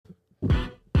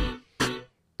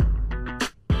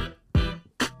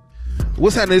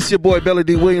What's happening? It's your boy Belly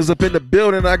D Williams up in the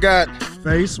building. I got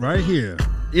Face right here.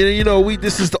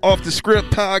 This is the Off the Script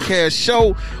podcast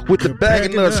show with the Bag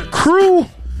of Nuts crew.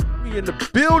 We in the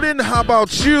building. How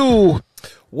about you?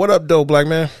 What up, though, black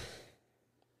man?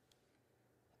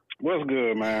 What's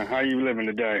good, man? How you living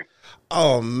today?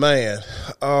 Oh man,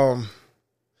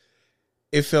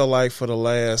 it felt like for the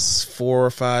last 4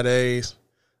 or 5 days,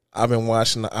 I've been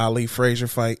watching the Ali Frazier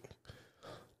fight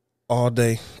all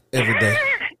day, every day.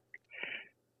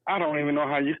 I don't even know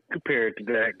how you compare it to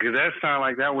that, because that sounds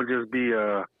like that would just be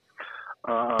a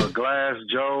Glass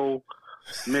Joe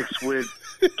mixed with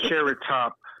Carrot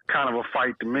Top kind of a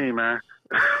fight to me, man.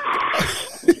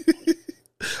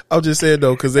 I'm just saying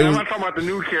though, because I'm not talking about the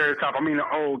new Carrot Top. I mean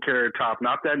the old Carrot Top,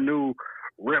 not that new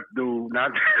rip dude.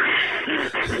 Not.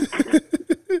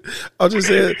 I'm just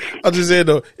saying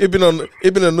though. It been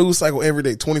a news cycle every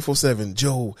day, 24/7.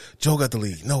 Joe got the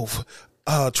lead. No,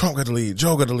 Trump got the lead.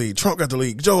 Joe got the lead. Trump got the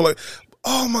lead. Joe like,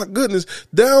 oh my goodness,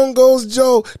 down goes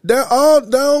Joe.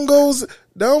 Down goes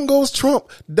Trump.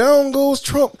 Down goes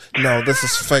Trump. No, this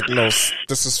is fake news.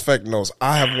 This is fake news.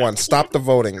 I have won. Stop the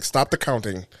voting. Stop the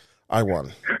counting. I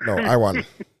won. No, I won.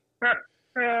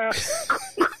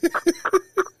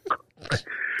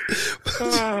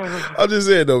 I'm just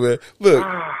saying though, man. Look,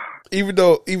 even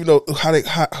though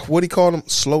what do you call him?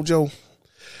 Slow Joe.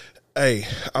 Hey,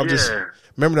 just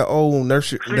remember that old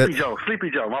nursery. Sleepy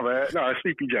Joe, my bad. No, it's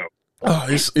Sleepy Joe. Oh,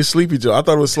 it's Sleepy Joe. I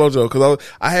thought it was Slow Joe because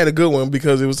I had a good one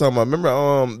because it was talking about. Remember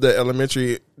the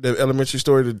elementary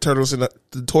story, the tortoise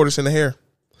and the hare.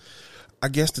 I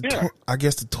guess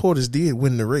the tortoise did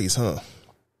win the race, huh?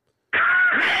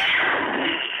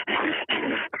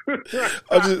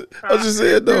 I'm just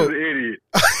saying though. You're an idiot.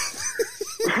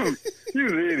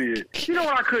 You're an idiot. You know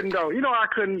what I couldn't though?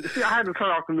 See, I had to turn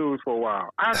off the news for a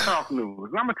while. I had to turn off the news,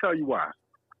 and I'm gonna tell you why.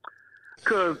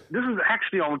 Because this is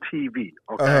actually on TV,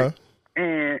 okay? Uh-huh.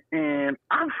 And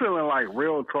I'm feeling like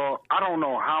real talk. I don't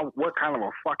know what kind of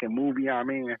a fucking movie I'm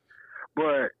in,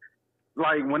 but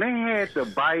like when they had the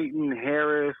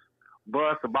Biden-Harris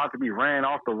bus about to be ran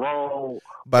off the road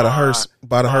by the hearse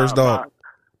dog.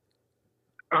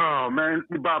 Oh man,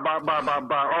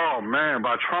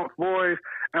 by Trump's boys,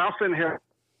 and I'm sitting here,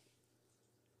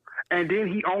 and then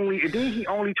he only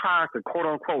tries to quote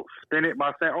unquote spin it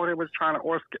by saying, "Oh, they was trying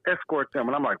to escort them,"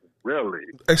 and I'm like, really?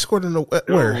 Escort them to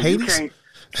where? Hades?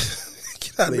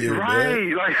 Get out of here, right?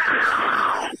 Man. Like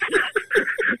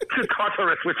to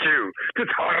Tartarus with you, to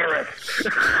Tartarus.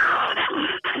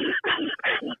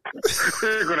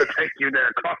 They're gonna take you there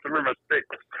across the river Styx.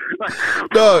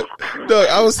 Dog,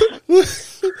 I was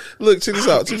look. Check this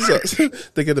out.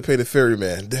 They got to pay the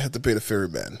ferryman. They have to pay the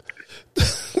ferryman.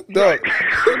 Dog,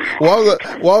 why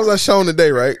was I shown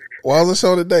today? Right? Why was I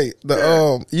shown today?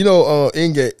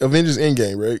 Endgame, Avengers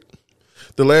Endgame, right?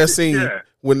 The last scene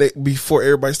before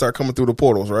everybody started coming through the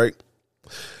portals, right?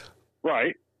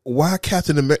 Right. Why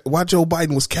Joe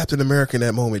Biden was Captain America in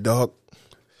that moment, dog?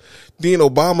 Then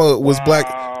Obama was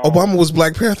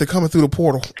Black Panther coming through the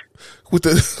portal with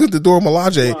the Dora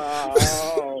Milaje.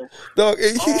 Wow. Dog,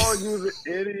 you was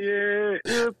an idiot.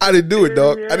 I didn't do it,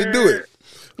 dog. I didn't do it.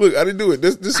 Look, I didn't do it.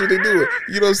 This is what they do it.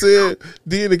 You know what I'm saying?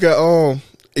 Then they got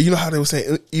you know how they were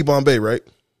saying Ebon right?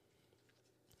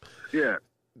 Yeah.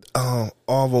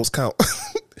 All votes count.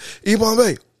 Ebon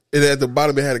Bay. And at the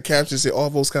bottom it had a caption that said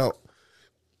all votes count.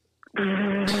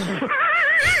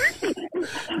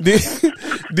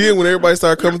 Then when everybody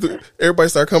started coming through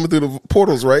the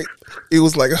portals, right? It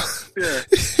was like,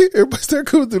 everybody started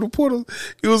coming through the portals.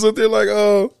 It was up there like,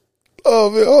 oh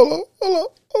man, hold on.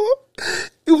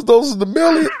 It was those the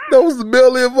mail-in. That was the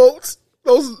mail-in votes.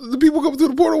 The people coming through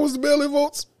the portal was the mail-in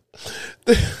votes.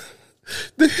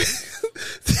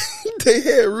 They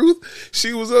had Ruth.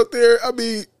 She was up there. I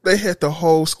mean, they had the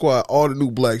whole squad, all the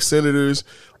new black senators,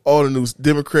 all the new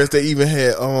Democrats. They even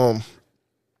had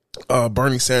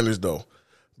Bernie Sanders though.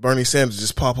 Bernie Sanders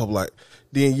just pop up like.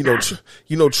 Then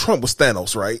Trump was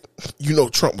Thanos, right? You know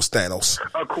Trump was Thanos.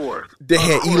 Of course. They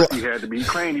had Elon. He had to be. He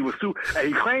claimed he was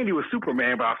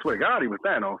Superman, but I swear to God, he was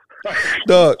Thanos.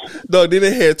 Dog. Then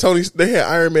they had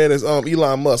Iron Man as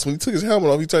Elon Musk. When he took his helmet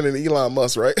off, he turned into Elon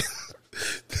Musk, right?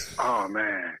 Oh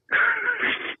man.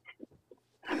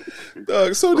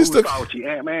 Dog. So this stuff. Fauci,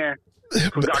 Ant-Man.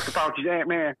 From Dr. Fauci's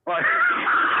Ant-Man. Like.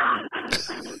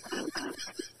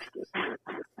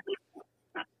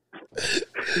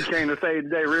 He came to save the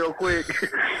day real quick.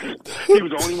 He was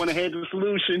the only one that had the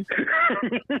solution.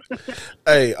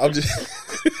 Hey, I'm just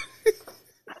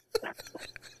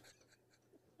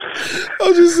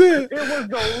saying. It was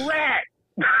the rat.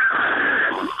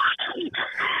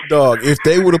 Dog, if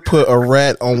they would have put a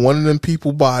rat on one of them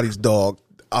people's bodies, dog,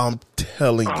 I'm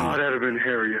telling you. Oh, that'd have been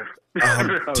hairier.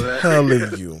 I'm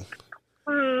telling you.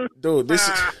 Dude, this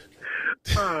is,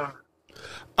 I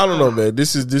don't know, man.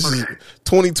 This is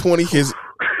 2020.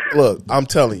 Look, I'm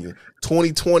telling you,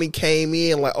 2020 came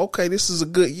in like, okay, this is a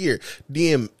good year.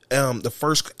 Then after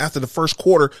the first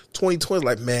quarter, 2020,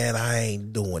 like, man, I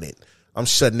ain't doing it. I'm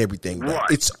shutting everything down.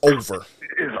 Right. It's over.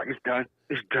 It's like, it's done.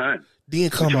 It's done. Then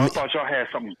come, I thought y'all had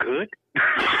something good.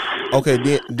 okay.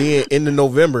 Then in the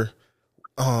November,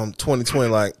 2020,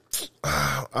 like,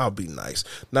 I'll be nice.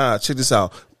 Nah, check this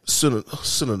out.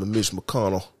 Senator Mitch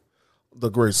McConnell, the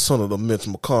great Senator Mitch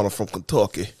McConnell from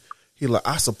Kentucky. He like,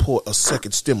 I support a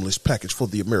second stimulus package for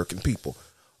the American people.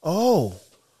 Oh,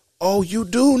 you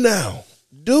do now,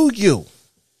 do you?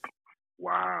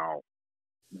 Wow.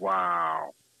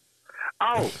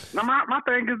 Oh, now my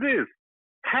thing is this.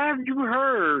 Have you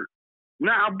heard?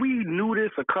 Now, we knew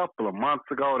this a couple of months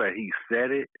ago that he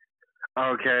said it,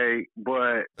 okay,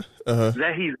 but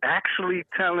that he's actually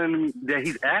telling me that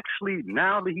he's actually,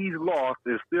 now that he's lost,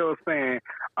 is still saying,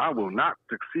 I will not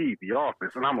succeed the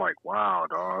office. And I'm like, wow,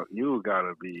 dog,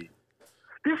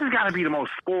 this has got to be the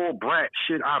most spoiled brat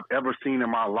shit I've ever seen in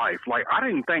my life. Like, I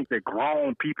didn't think that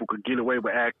grown people could get away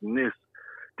with acting this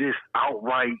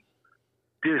outright,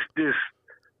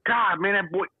 God, man,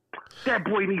 that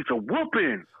boy needs a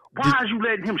whooping. Why is you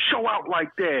letting him show out like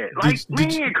that? Like,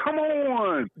 come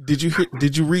on. Did you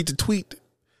read the tweet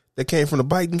that came from the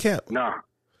Biden cap? No,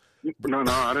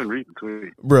 I didn't read the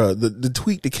tweet. Bruh, the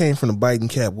tweet that came from the Biden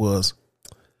cap was,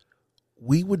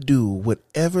 we would do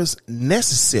whatever's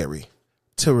necessary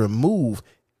to remove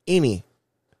any,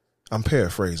 I'm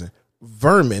paraphrasing,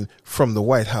 vermin from the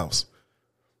White House.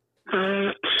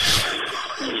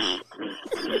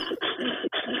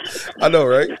 I know,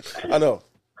 right? I know.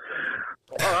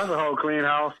 Oh, that's a whole clean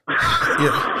house.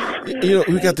 Yeah.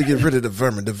 We got to get rid of the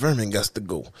vermin. The vermin got to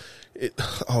go.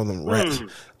 All them rats.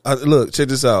 Look, check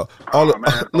this out.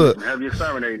 Look, have you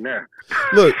exterminating there?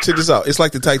 Look, check this out. It's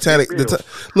like the Titanic.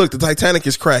 The Titanic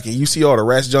is cracking. You see all the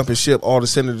rats jumping ship. All the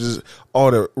senators, all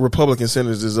the Republican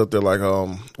senators up there like,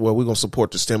 well, we're gonna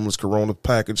support the stimulus Corona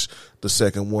package, the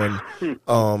second one.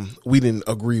 We didn't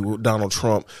agree with Donald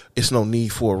Trump. It's no need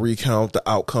for a recount. The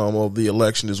outcome of the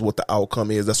election is what the outcome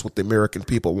is. That's what the American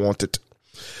people wanted.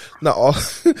 Now,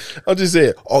 I'm just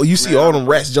saying. You see all them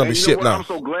rats jumping ship now. I'm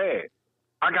so glad.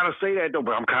 I gotta say that though,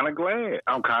 but I'm kind of glad.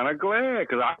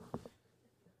 Because a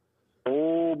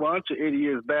whole bunch of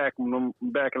idiots backing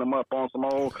them up on some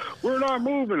old, we're not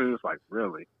moving. And it's like,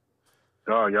 really?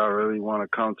 Oh, y'all really want to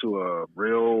come to a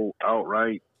real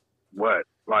outright what?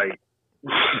 Like,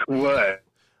 what?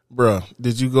 Bruh,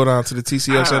 did you go down to the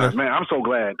TCF Center? Man, I'm so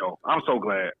glad though. I'm so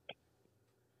glad.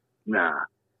 Nah.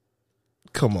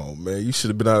 Come on, man. You should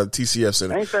have been out of the TCF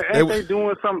Center. Ain't they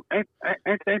doing some? Ain't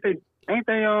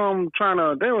they trying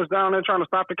to? They was down there trying to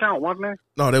stop the count, wasn't they?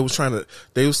 No, they was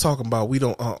talking about we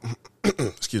don't.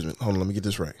 Excuse me. Hold on. Let me get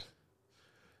this right.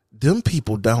 Them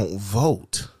people don't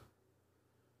vote.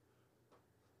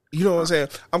 You know what I'm saying?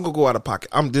 I'm gonna go out of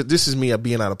pocket. This is me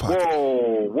being out of pocket.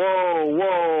 Whoa!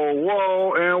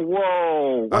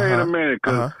 Wait a minute,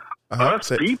 because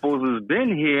us peoples has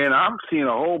been here, and I've seen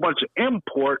a whole bunch of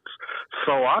imports.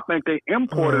 So I think they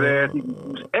export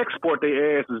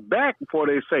their asses back before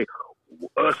they say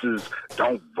us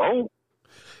don't vote.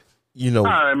 You know,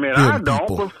 all right, man, I don't,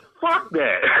 people. but fuck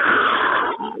that.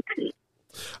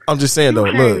 I'm just saying though.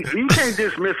 Look, you can't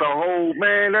dismiss a whole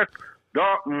man. That's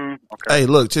okay. Hey,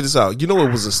 look, check this out. You know,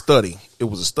 it was a study. It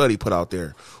was a study put out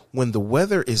there. When the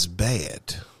weather is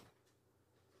bad,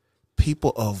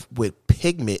 people with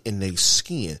pigment in their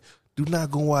skin do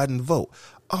not go out and vote.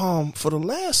 For the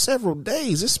last several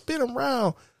days, it's been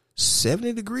around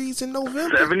 70 degrees in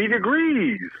November. 70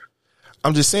 degrees.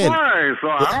 I'm just saying. Right, so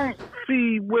I don't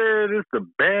see where this the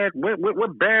bad.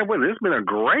 What bad weather? It's been a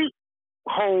great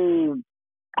whole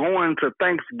going to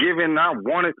Thanksgiving. I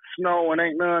wanted snow and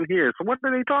ain't none here. So what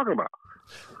are they talking about?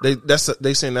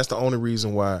 They saying that's the only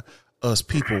reason why us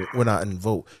people went out and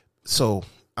vote. So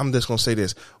I'm just gonna say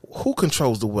this: who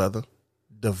controls the weather?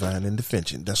 Divine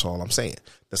intervention. That's all I'm saying.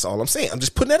 I'm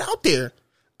just putting that out there.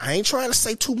 I ain't trying to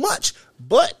say too much,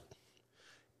 but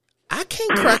I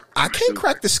can't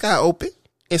crack the sky open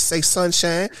and say,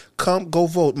 sunshine, come go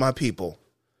vote, my people.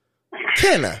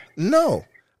 Can I? No.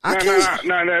 I can't.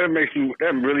 No,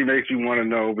 that really makes you want to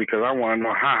know, because I want to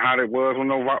know how it was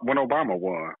when Obama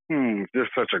won. It's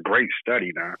just such a great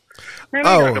study now. Man,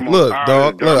 look,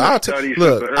 dog. Look, I'll tell you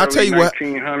what.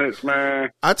 1900s,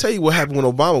 man. I'll tell you what happened when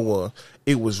Obama won.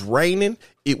 It was raining.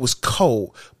 It was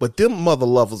cold, but them mother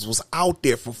lovers was out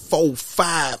there for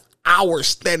 4-5 hours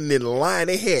standing in line.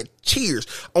 They had cheers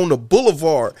on the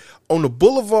boulevard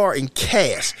in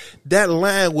Cass. That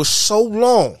line was so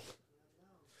long.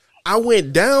 I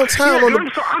went downtown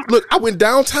I went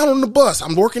downtown on the bus.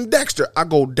 I'm working Dexter. I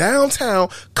go downtown,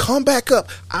 come back up.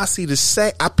 I see the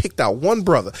same. I picked out one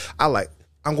brother. I'm going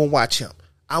to watch him.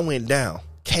 I went down,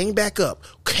 came back up,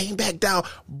 came back down.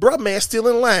 Bruh man still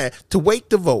in line to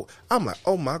wait to vote. I'm like,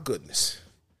 oh my goodness.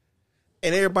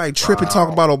 And everybody tripping,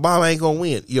 talking about Obama ain't going to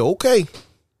win. Yo, okay.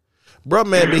 Bruh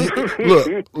man,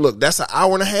 look, that's an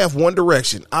hour and a half one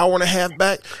direction, hour and a half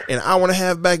back, and an hour and a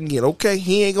half back again. Okay,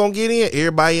 he ain't gonna get in.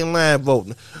 Everybody in line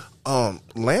voting.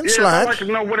 Landslide. Yeah, I'd like to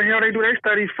know where the hell they do their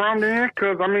studies from then,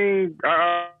 because I mean,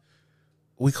 how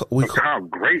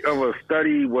great of a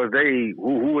study was they?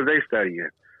 Who was they studying?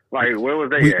 Like, where was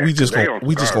they at? We just gonna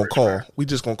call. We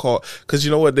just gonna call because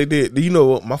you know what they did. You know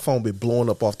what? My phone been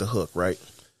blowing up off the hook, right?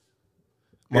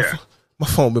 My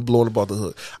phone been blowing up off the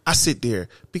hook. I sit there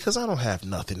because I don't have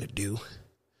nothing to do.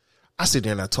 I sit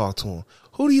there and I talk to him.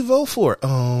 Who do you vote for?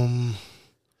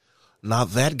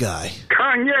 Not that guy.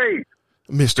 Kanye.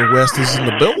 Mr. West is in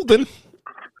the building.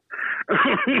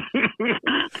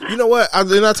 You know what? I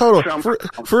told him,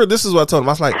 for this is what I told him.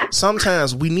 I was like,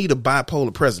 sometimes we need a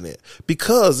bipolar president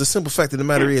because the simple fact of the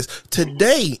matter is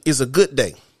today is a good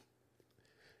day.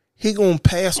 He gonna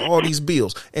pass all these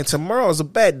bills, and tomorrow is a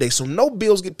bad day, so no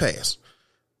bills get passed.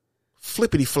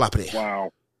 Flippity floppity.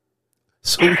 Wow.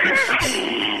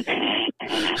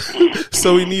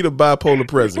 So we need a bipolar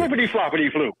president. Flippity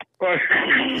floppity floop.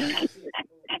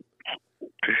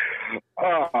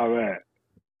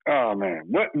 Oh man.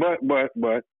 But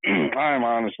I am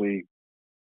honestly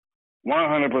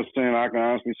 100%. I can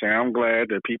honestly say I'm glad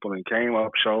that people that came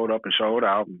up, showed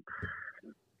out, and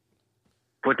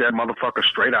put that motherfucker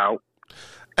straight out.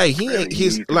 Hey,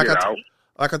 he's like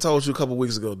I told you a couple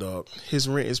weeks ago, dog. His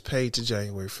rent is paid to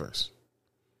January 1st.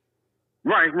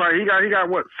 Right. He got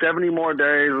what 70 more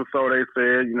days or so. They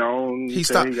said, you know. He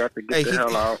got to get the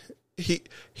hell out.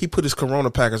 He put his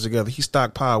Corona package together. He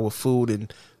stockpiled with food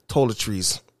and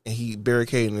toiletries, and he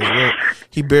barricaded in his room.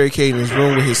 He barricaded in his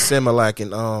room with his Similac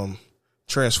and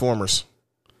Transformers.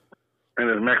 And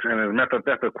his methadone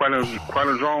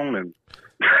and.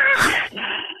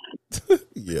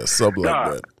 Yeah, something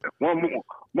like that.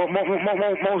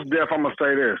 Most deaf, I'm gonna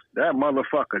say this: that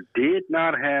motherfucker did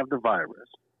not have the virus.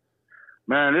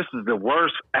 Man, this is the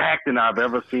worst acting I've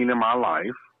ever seen in my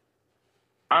life.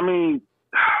 I mean,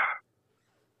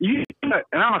 and I'm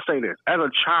gonna say this: as a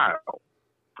child,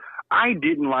 I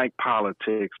didn't like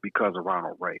politics because of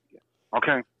Ronald Reagan.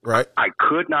 Okay, right? I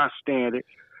could not stand it.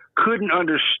 Couldn't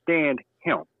understand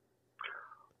him,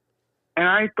 and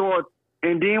I thought.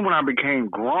 And then when I became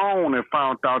grown and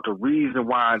found out the reason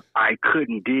why I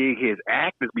couldn't dig his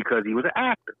act is because he was an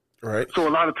actor. Right. So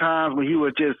a lot of times when he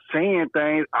was just saying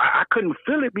things, I couldn't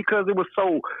feel it because it was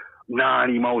so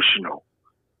non-emotional.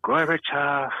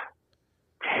 Gorbachev,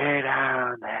 tear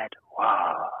down that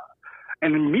wall.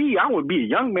 And me, I would be a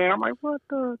young man. I'm like, what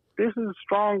the? This is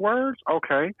strong words?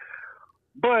 Okay.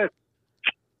 But,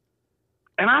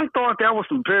 and I thought that was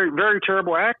some very, very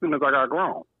terrible acting as I got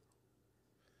grown.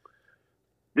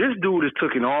 This dude has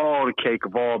taken all the cake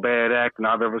of all bad acting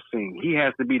I've ever seen. He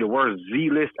has to be the worst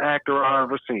Z-list actor I've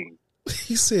ever seen.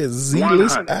 He said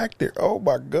Z-list actor. Oh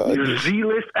my God. He's a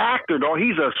Z-list actor, dog.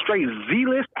 He's a straight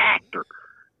Z-list actor.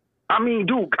 I mean,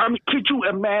 dude, could you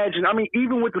imagine? I mean,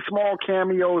 even with the small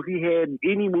cameos he had in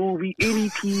any movie, any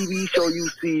TV show you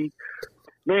see,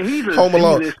 man, he's a Home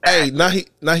Alone. Z-list actor.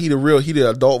 Hey, he the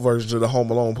adult version of the Home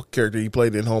Alone character he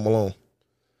played in Home Alone.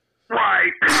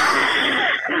 Right.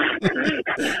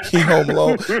 He Home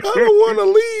Alone. I don't want to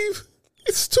leave.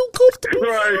 It's too comfortable.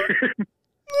 Right.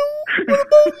 No. What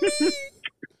about me?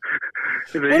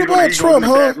 What about Trump,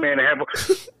 huh?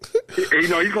 He's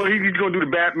gonna do the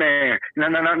Batman. No,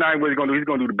 what he's gonna do? He's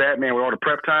gonna do the Batman with all the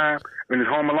prep time and his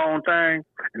Home Alone thing,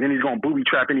 and then he's gonna booby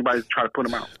trap anybody to try to put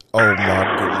him out. Oh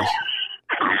my goodness.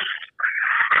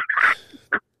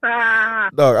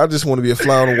 Dog, I just want to be a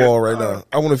fly on the wall right now.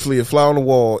 I want to be a fly on the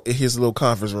wall in his little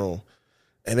conference room.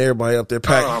 And everybody up there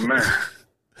packing. Oh, man.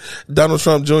 Donald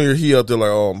Trump Jr., he up there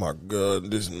like, oh, my God,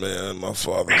 this man, my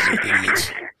father's an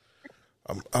idiot.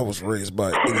 I was raised by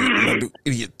idiot, and I do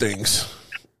idiot things.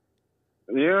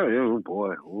 Yeah, oh,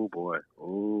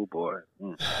 boy.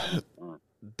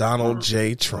 Donald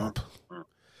J. Trump,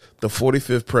 the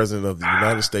 45th president of the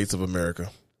United States of America,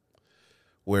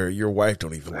 where your wife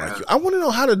don't even like you. I want to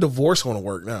know how the divorce going to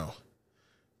work now.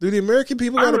 Do the American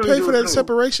people got to pay for that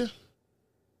separation?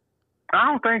 I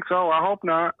don't think so. I hope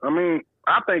not. I mean,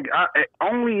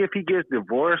 only if he gets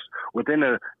divorced within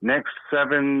the next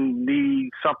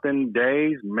 70-something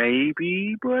days,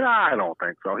 maybe, but I don't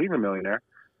think so. He's a millionaire,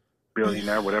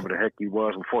 billionaire, whatever the heck he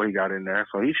was before he got in there.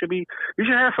 So he should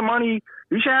have some money.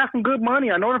 He should have some good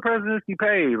money. I know the presidency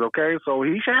pays, okay? So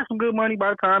he should have some good money by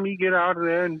the time he get out of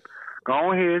there and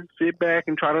go ahead, sit back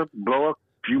and try to blow up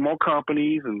a few more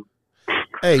companies and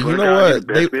hey, you know what?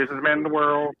 The best businessman in the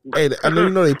world. Hey, I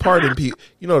know they pardon people.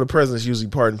 You know the presidents usually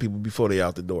pardon people before they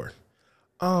out the door.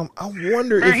 I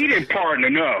wonder if he didn't pardon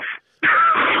enough.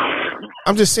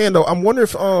 I'm just saying though. I'm wondering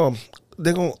if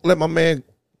they're gonna let my man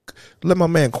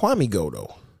Kwame go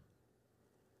though.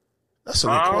 That's a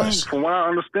good question. From what I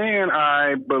understand,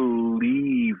 I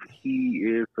believe he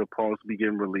is supposed to be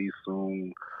getting released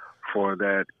soon for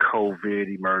that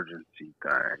COVID emergency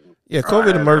thing. Yeah,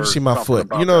 COVID emergency, my foot.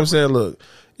 You know what I'm saying? Look,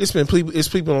 it's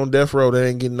people on death row that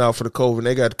ain't getting out for the COVID. And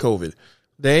they got COVID.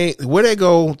 Where they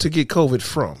go to get COVID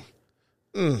from?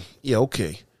 Yeah,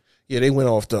 okay. Yeah, they went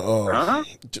off the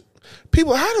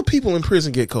people. How do people in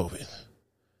prison get COVID?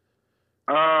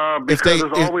 Because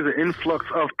there's always an influx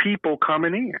of people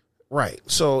coming in. Right.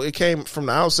 So it came from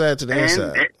the outside to the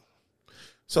inside.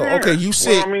 So, yeah. Okay, you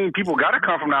said... Well, I mean, people got to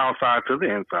come from the outside to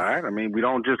the inside. I mean, we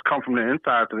don't just come from the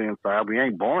inside to the inside. We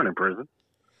ain't born in prison.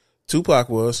 Tupac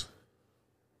was.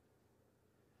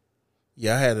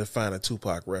 Yeah, I had to find a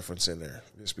Tupac reference in there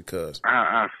just because.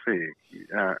 I see.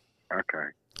 Okay.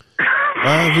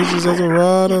 My visions as a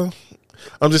rider.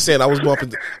 I'm just saying, I was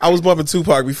bumping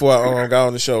Tupac before I got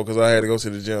on the show because I had to go to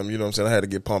the gym. You know what I'm saying? I had to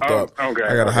get pumped up. Okay.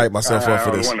 I got to hype myself up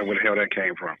for this. I wonder where the hell that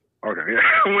came from. Okay, yeah.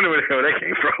 I wonder where the hell that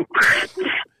came from.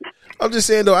 I'm just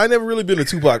saying, though, I never really been a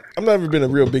Tupac. I've never been a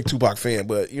real big Tupac fan,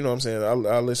 but you know what I'm saying?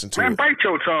 I listen to it. Bite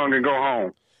your tongue and go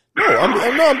home. No,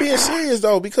 I'm being serious,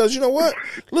 though, because you know what?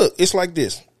 Look, it's like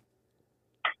this.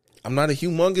 I'm not a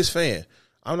humongous fan.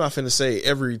 I'm not finna say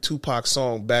every Tupac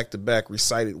song back to back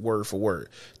recited word for word.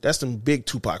 That's them big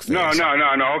Tupac fans. No.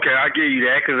 Okay, I give you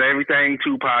that because everything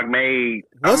Tupac made,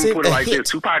 I'm going to put it like this.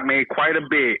 Tupac made quite a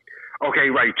bit.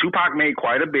 Okay, right. Tupac made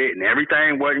quite a bit, and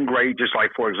everything wasn't great. Just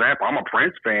like, for example, I'm a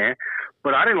Prince fan,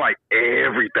 but I didn't like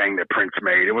everything that Prince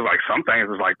made. It was like some things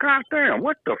was like, God damn,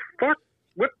 what the fuck?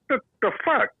 What the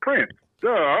fuck, Prince?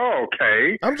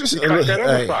 Okay. I'm just cut that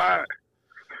other side.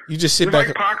 You just sit back.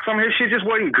 Like Pac, some of his shit just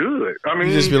wasn't good. I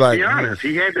mean, just be like, be honest,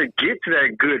 he had to get to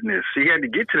that goodness. He had to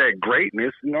get to that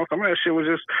greatness. You know, some of that shit was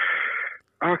just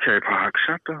okay. Pac,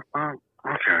 shut the fuck.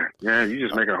 Okay, yeah, you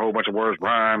just making a whole bunch of words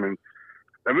rhyme and.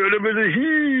 I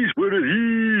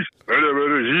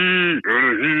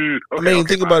mean,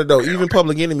 think about it though. Even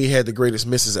Public Enemy had the Greatest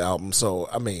Misses album, so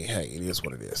I mean, hey, it is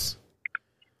what it is.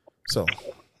 So,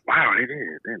 wow, they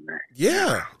did, didn't they?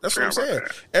 Yeah, that's what I'm saying.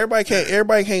 Everybody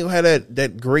can't have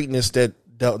that greatness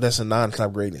that's a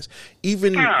non-stop greatness.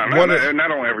 Even not on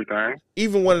everything.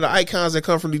 Even one of the icons that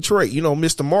come from Detroit, you know,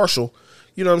 Mr. Marshall.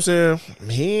 You know what I'm saying?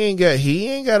 He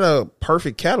ain't got a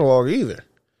perfect catalog either.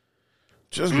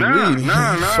 Just Nah.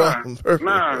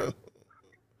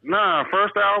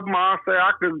 First album, I say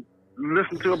I could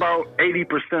listen to about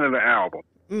 80% of the album.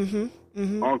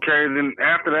 Mm-hmm. Okay, then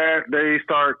after that, they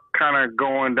start kind of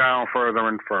going down further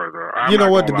and further. You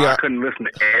know what? I couldn't listen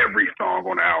to every song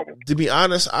on the album. To be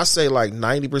honest, I say like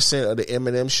 90% of the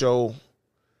Eminem show,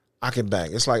 I can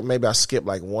bang. It's like maybe I skip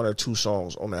like one or two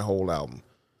songs on that whole album.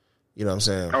 You know what I'm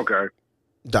saying? Okay.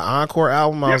 The Encore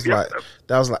album, I was like,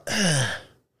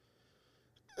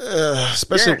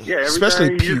 especially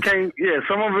you can't. Yeah,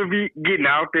 some of it be getting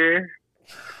out there.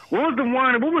 What was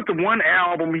the one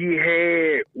album he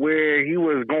had where he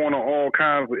was going on all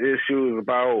kinds of issues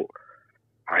about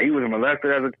how he was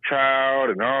molested as a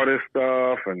child and all this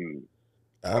stuff and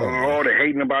all the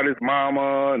hating about his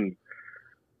mama and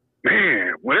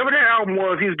man, whatever that album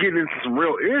was, he was getting into some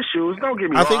real issues. Don't get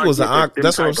me wrong. I think it was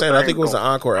that's what I'm saying. I think it was the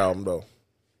Encore album though.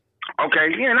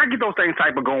 Okay, yeah, and I get those things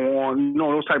type of go on, you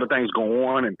know, those type of things go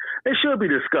on, and they should be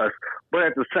discussed. But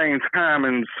at the same time,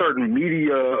 in certain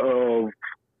media of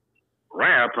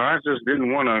rap, I just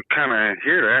didn't want to kind of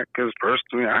hear that because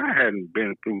personally, I hadn't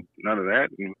been through none of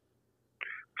that. And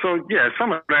so, yeah,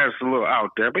 some of that's a little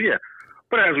out there. But, yeah,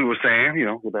 but as we were saying, you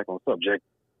know, get back on subject.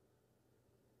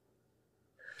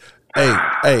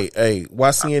 Hey, why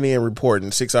CNN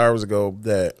reporting 6 hours ago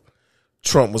that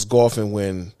Trump was golfing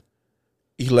when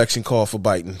election call for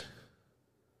Biden?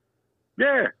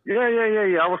 Yeah.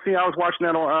 I was watching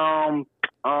that on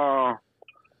I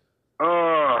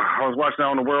was watching that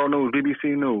on the World News,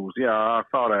 BBC News. Yeah, I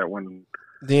saw that when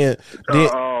then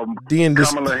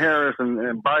Kamala Harris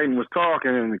and Biden was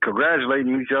talking and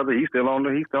congratulating each other. He's still on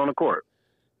the court.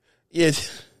 Yeah.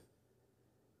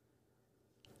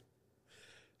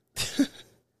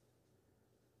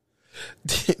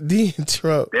 Then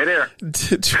Trump. They're there.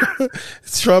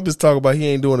 Trump is talking about he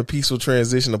ain't doing a peaceful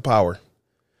transition of power.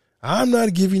 I'm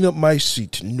not giving up my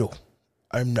seat. No,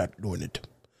 I'm not doing it.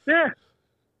 Yeah.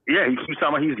 Yeah, he keeps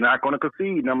talking about he's not going to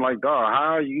concede. And I'm like, dog,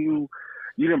 how you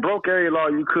done broke every law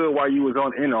you could while you was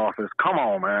in office. Come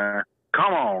on, man.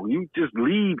 Come on. You just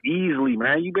leave easily,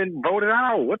 man. You've been voted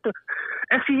out. What the?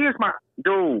 And see, here's my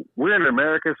dude. We're in the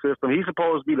American system. He's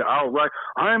supposed to be the outright,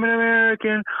 I'm an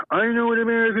American. I know what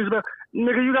America's about.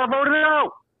 Nigga, you got voted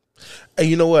out. And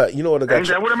you know what? Ain't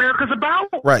that what America's about?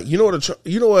 Right. You know what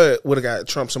would have got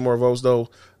Trump some more votes though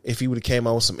if he would have came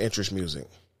out with some interest music.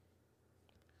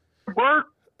 What?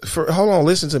 Hold on,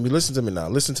 listen to me now.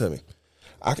 Listen to me.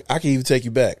 I can even take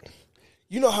you back.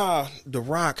 You know how The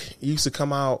Rock used to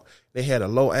come out, they had a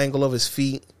low angle of his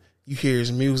feet, you hear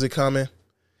his music coming,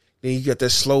 then you get that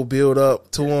slow build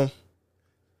up to him.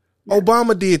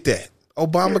 Obama did that.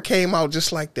 Obama came out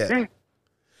just like that.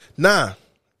 Nah,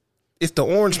 if the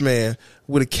Orange Man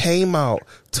would have came out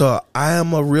to I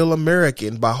Am a Real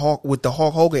American with the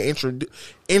Hulk Hogan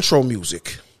intro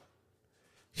music,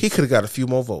 he could have got a few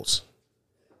more votes.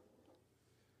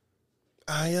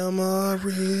 I am a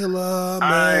real American.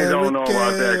 I don't know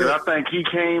about that because I think he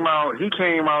came out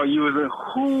using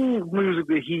who music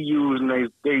did he use? And they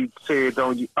said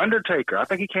don't you Undertaker. I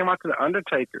think he came out to the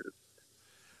Undertaker.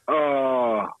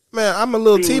 Man, I'm a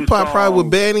little teapot probably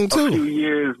with Banning too. A few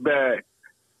years back.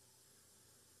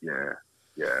 Yeah.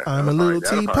 I'm a little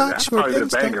teapot. That's probably the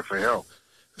banger for him.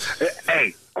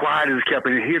 Hey, quiet as kept.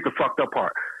 And here's the fucked up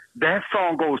part. That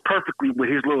song goes perfectly with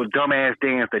his little dumbass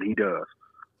dance that he does.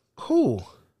 Who?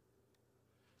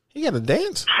 He got a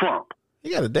dance? Trump.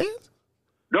 He got a dance?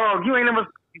 Dog, you ain't never,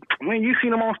 when you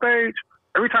seen him on stage,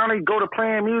 every time they go to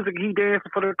playing music, he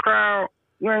dancing for the crowd.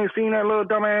 You ain't seen that little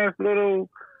dumbass little,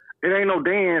 it ain't no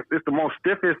dance. It's the most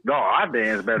stiffest dog. I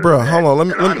dance better. Bro, hold on.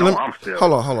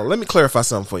 Hold on. Let me clarify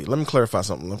something for you. Let me clarify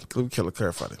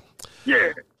that.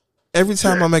 Yeah. Every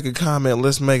time I make a comment,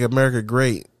 let's make America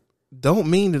great, don't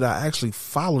mean that I actually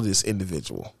follow this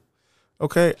individual.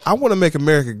 Okay, I want to make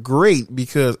America great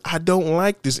because I don't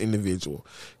like this individual.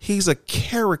 He's a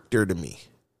character to me.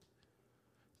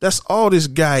 That's all this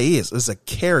guy is a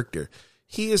character.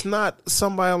 He is not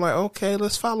somebody I'm like, okay,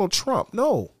 let's follow Trump.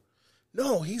 No,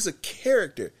 he's a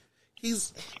character.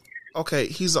 He's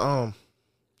the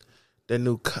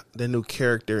new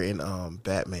character in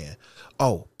Batman.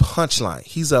 Oh, Punchline.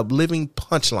 He's a living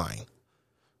punchline.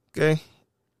 Okay,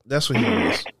 that's what he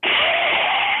is.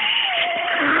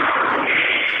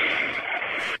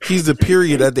 He's the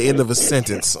period at the end of a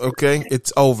sentence, okay?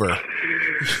 It's over. You know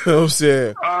what I'm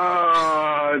saying?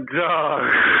 Oh,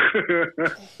 dog.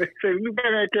 They say, you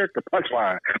better character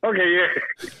Punchline. Okay,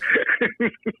 yeah.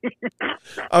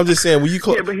 I'm just saying, when you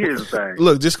close. Yeah, but here's the thing.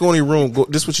 Look, just go in your room.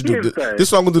 This is what you do. This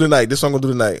is what I'm going to do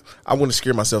tonight. I want to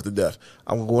scare myself to death.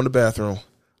 I'm going to go in the bathroom.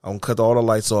 I'm going to cut all the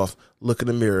lights off, look in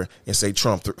the mirror, and say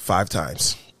Trump 5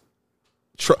 times.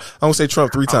 I'm going to say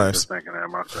Trump 3 times. I was just thinking that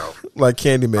myself. Like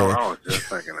Candyman. I was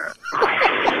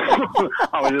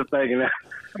just thinking that.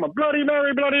 I'm a Bloody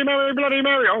Mary, Bloody Mary, Bloody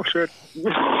Mary. Oh, shit.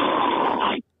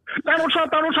 Donald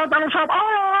Trump.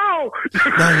 Oh!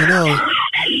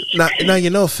 Now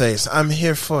you know, Face, I'm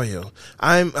here for you.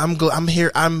 I'm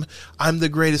here. I'm the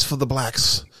greatest for the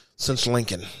blacks since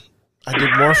Lincoln. I did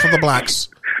more for the blacks.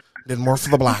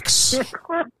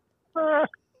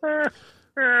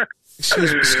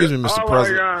 Excuse me, Mr.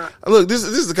 President. Look, this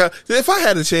is the kind. If I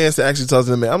had a chance to actually talk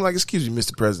to the man, I'm like, excuse me,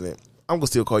 Mr. President. I'm gonna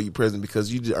still call you president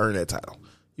because you just earned that title.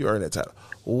 You earned that title.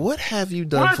 What have you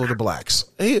done for the blacks?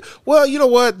 Well, you know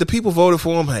what? The people voted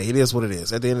for him. Hey, it is what it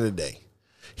is. At the end of the day,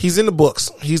 he's in the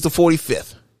books. He's the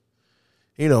 45th.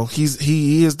 You know,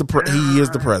 he is the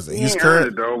president. He's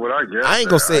current. I ain't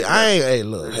gonna say. Hey,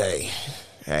 look. Hey.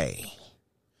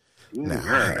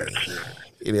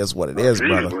 It is what it is,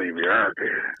 brother.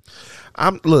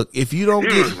 If you don't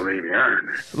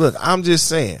look, I'm just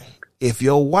saying, if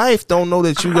your wife don't know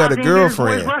that you got a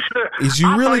girlfriend, is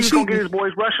you really cheating? Get his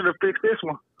boys Russia to fix this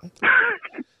one.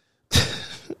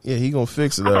 Yeah, he gonna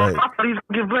fix it. I thought he's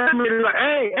gonna give Vladimir like,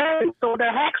 hey, so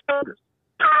that hack service.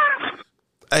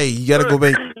 Hey, you gotta go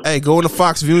back. Hey, go in the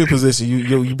Fox viewing position.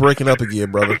 You breaking up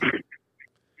again, brother.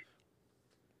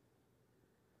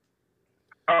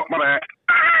 Oh, my bad.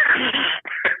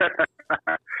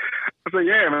 I said,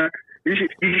 yeah, man. He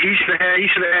should have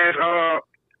asked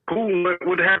Putin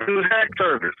what happened to his hack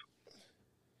service.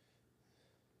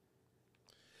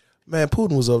 Man,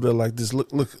 Putin was over there like this.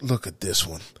 Look at this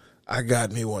one. I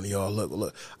got me one of y'all.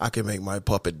 Look. I can make my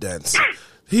puppet dance.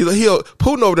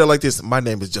 Putin over there like this. My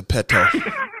name is Geppetto.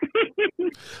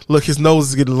 Look, his nose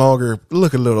is getting longer.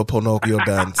 Look at little Pinocchio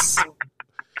dance.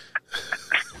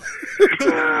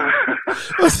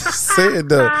 saying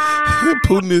though,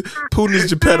 Putin is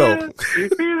Geppetto.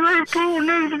 He's like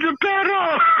Putin is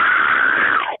Geppetto.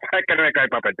 How can that guy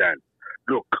Papa done?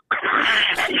 Look,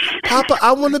 Papa,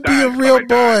 I want to be a real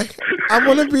boy. I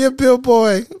want to be a real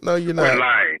boy. No, you're quit not.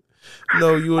 lying.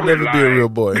 No, you will Quit never be a lying. real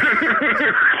boy.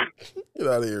 Get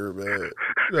out of here, man.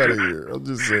 Get out of here. I'm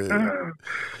just saying.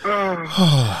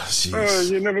 Oh,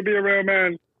 jeez. You'll never be a real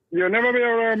man. You'll never be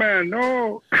a real man.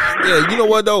 No. Yeah, you know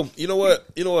what though? You know what?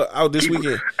 Out this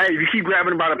weekend. Hey, if you keep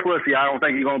grabbing him by the pussy, I don't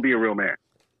think you're gonna be a real man.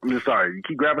 I'm just sorry. You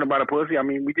keep grabbing him by the pussy. I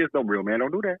mean, we just know real men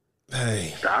don't do that.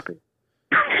 Hey, Stop it.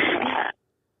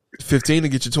 15 to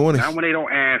get you 20. Not when they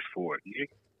don't ask for it.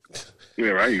 Yeah,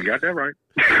 right. You got that right.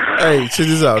 Hey, check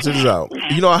this out.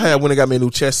 You know, I had when they got me a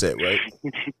new chess set, right?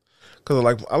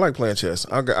 Because I like playing chess.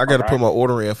 I got to put my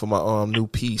order in for my new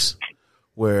piece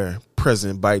where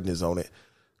President Biden is on it.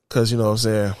 Because, you know what I'm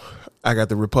saying, I got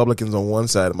the Republicans on one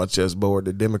side of my chessboard,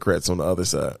 the Democrats on the other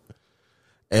side.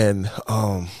 And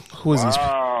who is these?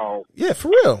 Wow. Yeah, for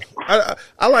real.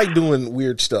 I like doing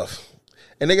weird stuff.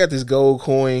 And they got this gold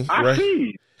coin, I right?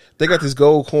 see. They got this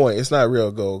gold coin. It's not a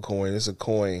real gold coin. It's a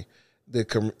coin that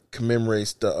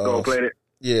commemorates the Gold-plated.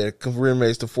 yeah, it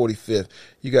commemorates the 45th.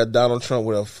 You got Donald Trump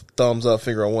with a thumbs up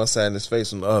finger on one side and his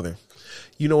face on the other.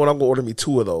 You know what? I'm going to order me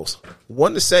 2 of those.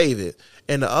 One to save it,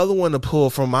 and the other one to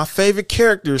pull from my favorite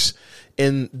characters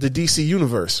in the DC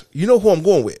universe. You know who I'm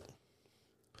going with?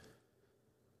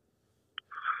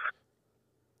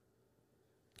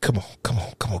 Come on,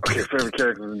 get His it. favorite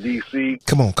characters in DC.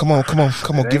 Come on,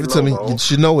 give it to me. Lobo. You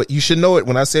should know it. You should know it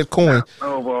when I said coin.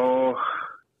 Lobo.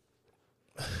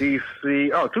 DC.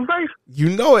 Oh, Two-Face? You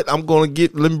know it. I'm going to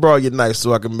let me borrow your knife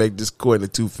so I can make this coin a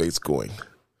Two-Face coin.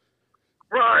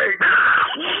 Right.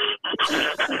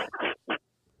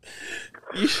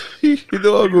 You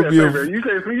know I'm going to be You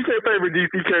say favorite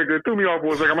DC character. It threw me off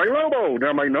for a second. I'm like, Lobo. Then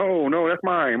I'm like, no, that's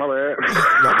mine. My bad.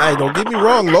 Hey, don't get me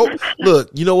wrong, Look,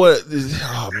 you know what?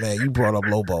 Oh, man, you brought up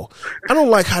Lobo. I don't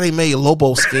like how they made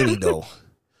Lobo skinny, though.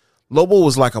 Lobo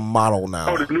was like a model now.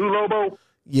 Oh, the new Lobo?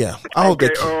 Yeah. I hope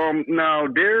Now,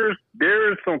 there's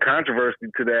some controversy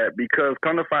to that because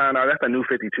come to find out, that's a new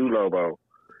 52 Lobo.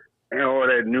 Or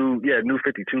that new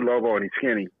 52 Lobo, and he's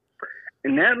skinny.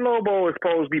 And that Lobo is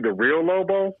supposed to be the real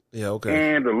Lobo. Yeah,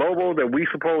 okay. And the Lobo that we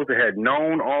supposed to have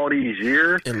known all these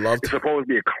years And loved. is supposed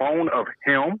to be a clone of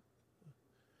him.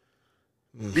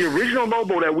 The original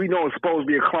Lobo that we know is supposed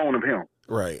to be a clone of him.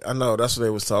 Right. I know. That's what they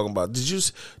was talking about. Did you, I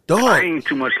dog? ain't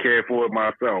too much care for it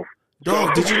myself.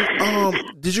 Dog,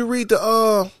 did you read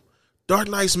the Dark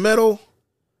Knight's Metal?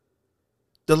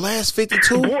 The last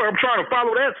 52? Boy, I'm trying to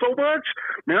follow that so much.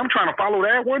 Man, I'm trying to follow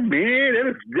that one. Man, that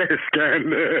is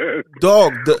scandalous.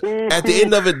 Dog, at the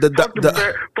end of it,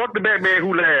 fuck the Batman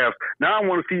who laughs. Now I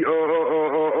want to see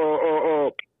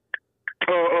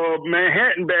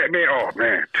Manhattan Batman. Oh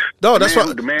man, dog,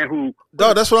 the man who.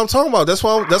 Dog, that's what I'm talking about. That's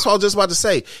what I was just about to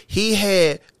say. He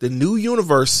had the new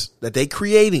universe that they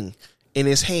creating in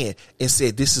his hand and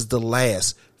said, "This is the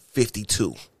last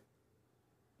 52."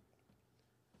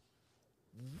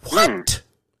 What?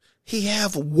 He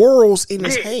have worlds in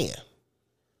his hand,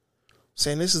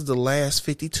 saying this is the last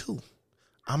 52.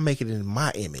 I'm making it in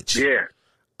my image. Yeah,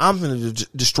 I'm going to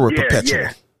destroy Perpetual.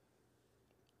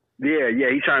 Yeah.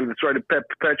 He's trying to destroy the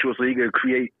Perpetual so he could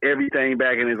create everything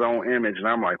back in his own image. And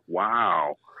I'm like,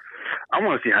 wow. I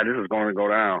want to see how this is going to go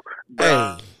down.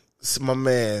 Hey, it's my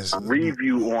man's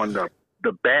review on the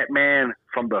Batman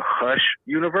from the Hush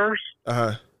universe.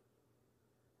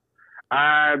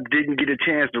 I didn't get a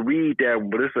chance to read that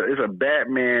one, but it's a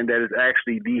Batman that is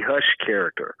actually the Hush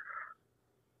character.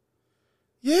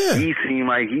 Yeah. He seemed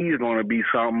like he's going to be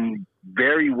something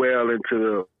very well into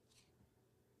the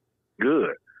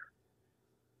good.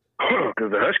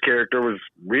 Because the Hush character was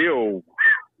real,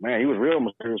 man, he was real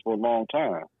mysterious for a long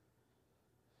time.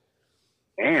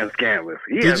 And scandalous.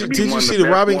 Did you see the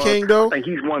Robin King, though? I think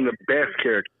he's one of the best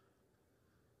characters.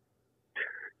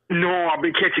 No, I've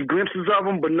been catching glimpses of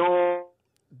him, but no.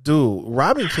 Dude,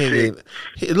 Robin King,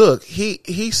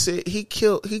 he said he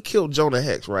killed Jonah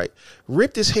Hex, right?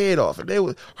 Ripped his head off,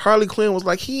 and Harley Quinn was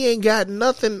like, he ain't got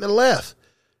nothing left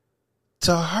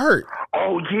to hurt.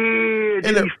 Oh yeah,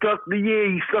 then he stuck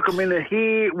him in the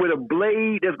head with a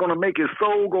blade that's gonna make his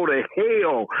soul go to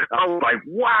hell. I was like,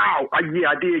 wow, yeah,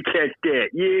 I did catch that.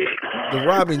 Yeah, the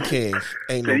Robin King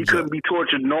ain't no he joke. couldn't be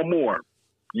tortured no more.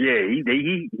 Yeah,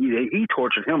 he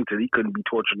tortured him till he couldn't be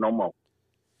tortured no more.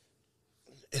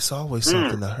 It's always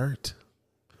something to hurt.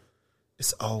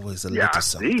 It's always a little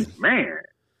something. See, man.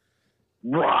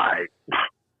 Right.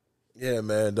 Yeah,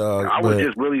 man, dog. I was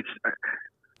just really.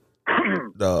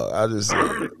 Dog, I was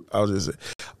just.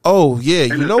 Oh yeah,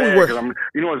 And you know we bad were. 'cause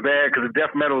you know it's bad because the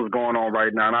death metal is going on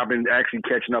right now, and I've been actually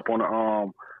catching up on the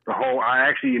whole.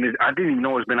 I didn't even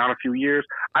know it's been out a few years.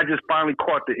 I just finally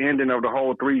caught the ending of the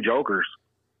whole 3 Jokers.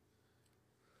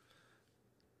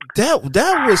 That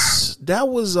was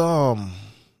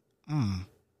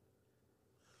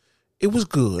it was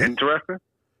good. Interesting.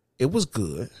 It was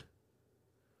good,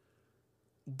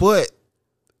 but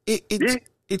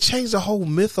it changed the whole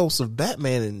mythos of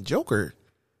Batman and Joker.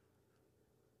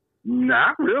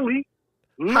 Not really.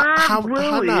 How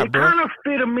Really. not, it bro? kind of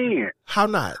fit them in. How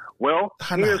not? Well,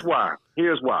 here's why.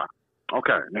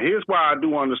 Okay, now here's why I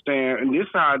do understand, and this is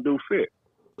how I do fit.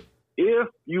 If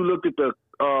you look at the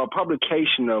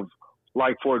publication of,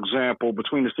 like, for example,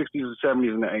 between the 60s and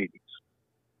 70s and the 80s,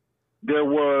 there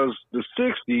was the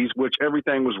 60s, which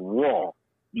everything was raw.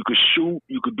 You could shoot,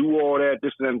 you could do all that,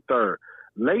 this and that, third.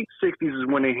 Late 60s is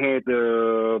when they had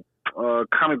the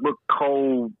comic book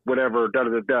code, whatever,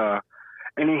 da-da-da-da,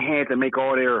 and they had to make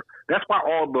all their, that's why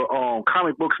all the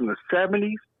comic books in the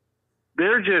 70s,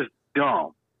 they're just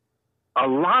dumb. A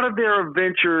lot of their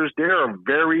adventures, they're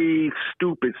very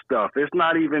stupid stuff. It's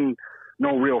not even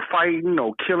no real fighting,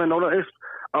 no killing. No, it's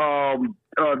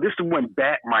this is when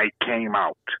Batmite came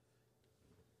out,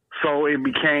 so it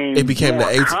became the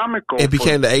 18. Comical. It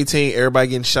became the 18. Everybody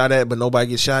getting shot at, but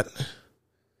nobody gets shot.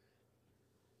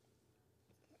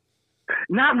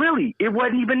 Not really. It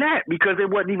wasn't even that, because it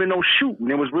wasn't even no shooting.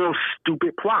 It was real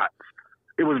stupid plots.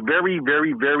 It was very,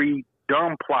 very, very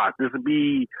dumb plots. This would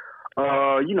be,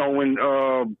 when,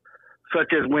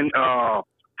 such as when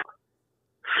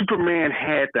Superman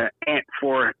had the ant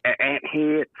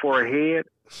head for a head.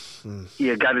 He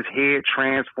had got his head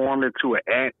transformed into an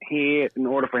ant head in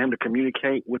order for him to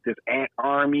communicate with this ant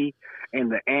army,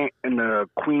 and the ant and the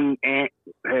queen ant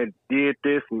had did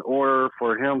this in order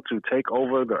for him to take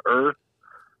over the earth.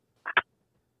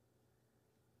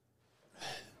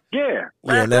 Yeah,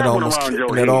 that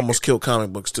almost killed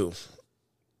comic books too.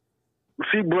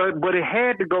 See, but it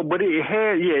had to go. But it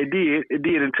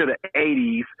did until the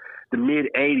 80s, the mid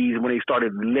 80s, when they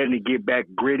started letting it get back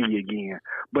gritty again.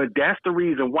 But that's the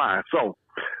reason why. So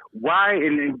why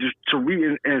and just to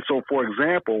read and so for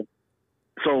example,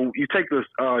 so you take this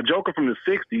Joker from the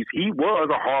 60s. He was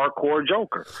a hardcore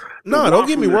Joker. No, don't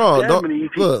get me wrong. Don't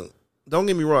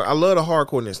get me wrong. I love the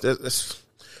hardcoreness.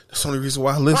 That's the only reason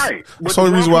why I listen. Right. That's the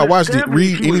only reason why I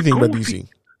read anything but DC.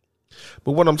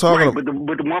 But what I'm talking about,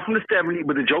 but the one from the 70s,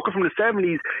 but the Joker from the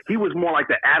 70s, he was more like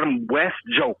the Adam West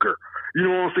Joker. You know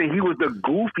what I'm saying? He was the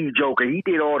goofy Joker. He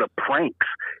did all the pranks.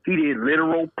 He did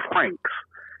literal pranks.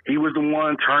 He was the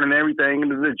one turning everything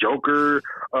into the Joker,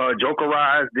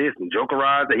 Jokerized this and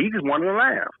Jokerized that. He just wanted to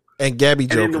laugh. And Gabby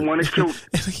Joker. And then the one that killed.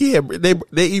 Yeah,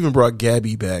 they even brought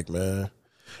Gabby back, man.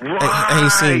 Right. I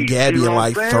ain't seen Gabby in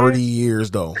like 30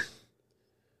 years though.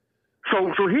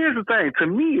 So here's the thing. To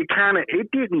me,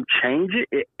 it didn't change it.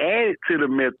 It added to the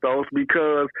mythos,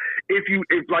 because if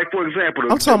like, for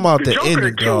example, I'm talking about the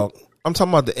ending, dog. I'm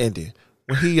talking about the ending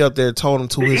when he up there told him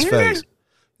to his face.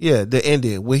 Yeah, the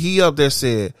ending when he up there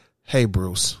said, "Hey,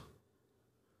 Bruce.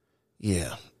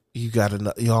 Yeah, you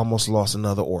almost lost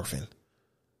another orphan."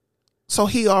 So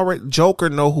Joker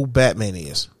know who Batman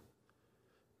is.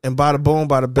 And bada boom,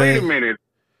 bada bang. Wait a minute.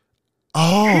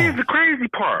 Oh. Here's the crazy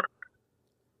part.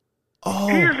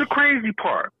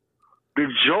 The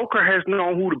Joker has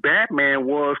known who the Batman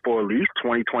was for at least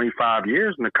 20, 25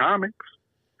 years in the comics.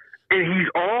 And he's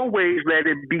always let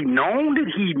it be known that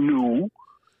he knew.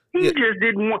 He just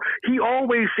didn't want. He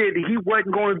always said that he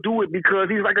wasn't going to do it because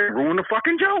he's like, I ruin the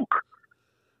fucking joke.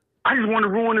 I just want to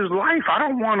ruin his life. I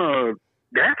don't want to.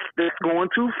 That's going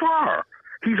too far.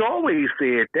 He's always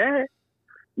said that.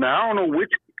 Now, I don't know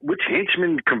which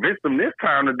henchman convinced him this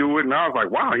time to do it, and I was like,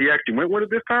 wow, he actually went with it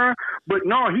this time? But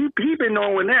no, he been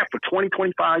knowing that for 20,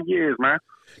 25 years, man.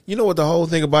 You know what the whole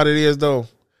thing about it is, though?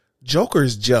 Joker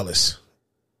is jealous.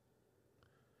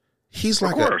 He's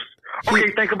like, of course.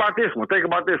 Okay, think about this one.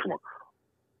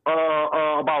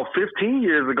 About 15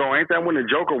 years ago, ain't that when the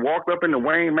Joker walked up in the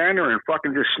Wayne Manor and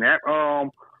fucking just snapped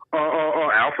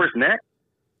Alfred's neck?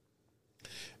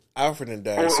 Alfred and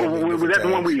died. Was that the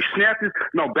one where he snapped his?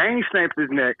 No, Bane snapped his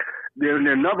neck. Then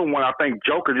another one, I think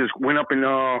Joker just went up and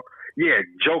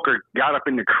Joker got up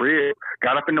in the crib,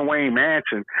 got up in the Wayne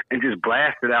Mansion, and just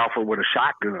blasted Alfred with a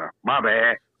shotgun. My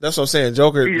bad. That's what I'm saying.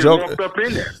 Joker walked up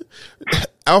in there.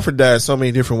 Alfred died so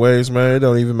many different ways, man. It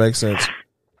don't even make sense.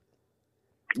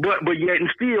 But yet and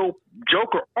still,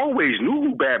 Joker always knew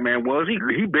who Batman was. He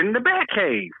been in the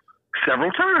Batcave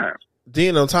several times.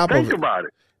 Then on top Think about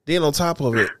it. Then on top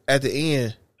of it, at the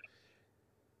end,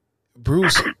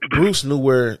 Bruce knew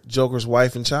where Joker's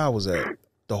wife and child was at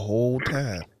the whole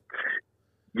time.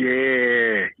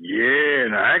 Yeah.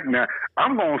 Now,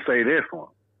 I'm gonna say this one.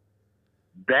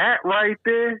 That right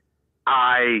there,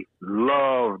 I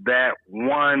love that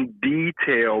one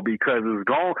detail because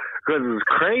as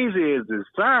crazy as it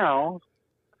sounds,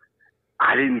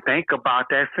 I didn't think about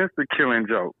that since the Killing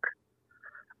Joke.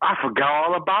 I forgot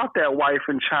all about that wife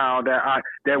and child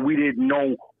that we didn't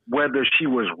know whether she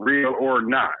was real or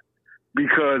not,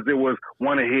 because it was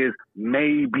one of his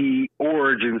maybe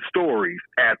origin stories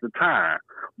at the time.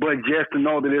 But just to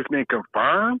know that it's been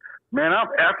confirmed, man,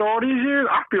 after all these years,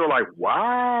 I feel like,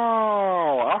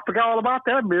 wow, I forgot all about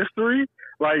that mystery.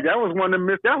 Like, that was one of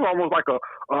the that was almost like a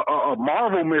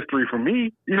Marvel mystery for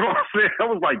me. You know what I'm saying? I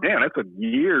was like, damn, that took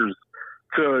years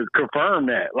to confirm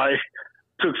that. Like,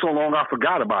 took so long I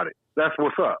forgot about it. That's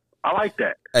what's up. I like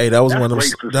that. Hey, that was one of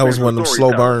them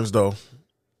slow burns though.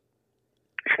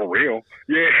 For real.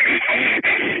 Yeah.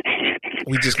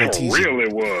 We just gonna tease you. For real it.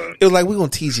 It was. It was like we're gonna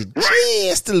tease you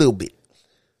just a little bit.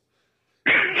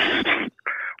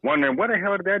 Wondering where the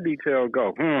hell did that detail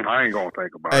go? I ain't gonna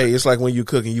think about it. Hey, it's like when you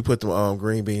cooking, you put them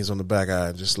green beans on the back eye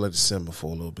and just let it simmer for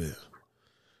a little bit.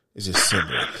 It's just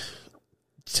simmering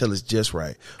till it's just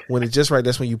right. When it's just right,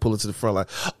 that's when you pull it to the front like,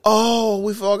 oh,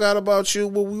 we forgot about you,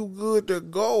 but we good to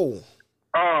go.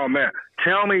 Oh man,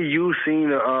 tell me you seen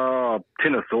the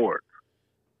Ten of Swords.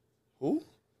 Who?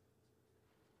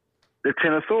 The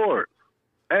Ten of Swords.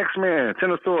 X-Men,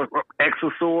 Ten of Swords. X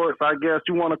of Swords, I guess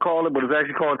you want to call it, but it's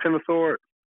actually called Ten of Swords.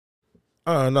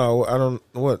 No, I don't.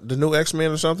 What, the new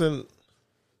X-Men or something?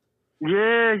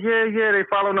 Yeah. They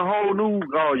following the whole new.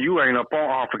 Oh, you ain't up on.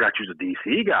 Oh, I forgot you's a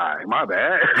DC guy. My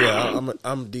bad. Yeah,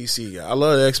 I'm a DC guy. I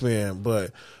love X-Men, but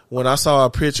when I saw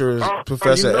a picture of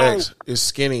Professor X is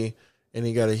skinny and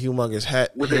he got a humongous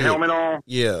hat with the helmet on.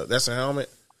 Yeah, that's a helmet.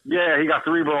 Yeah, he got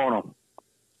Cerebro on him.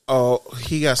 Oh,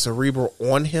 he got Cerebro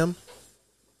on him?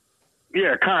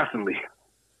 Yeah, constantly.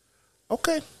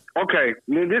 Okay.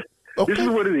 This is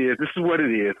what it is.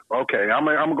 Okay, I'm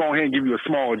gonna go ahead and give you a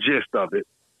small gist of it.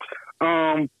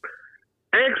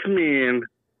 X-Men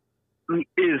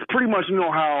is pretty much, you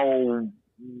know how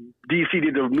DC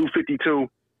did the New 52.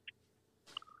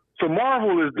 So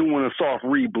Marvel is doing a soft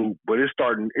reboot, but it's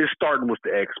starting with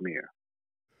the X-Men.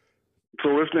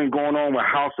 So it's been going on with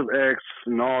House of X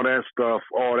and all that stuff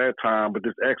all that time, but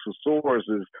this X of Swords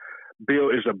is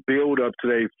a build up to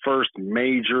their first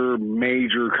major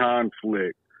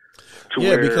conflict.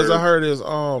 Because I heard is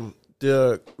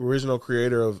the original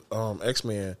creator of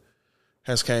X-Men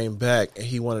has came back and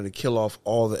he wanted to kill off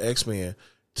all the X-Men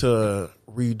to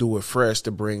redo it fresh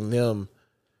to bring them,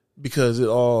 because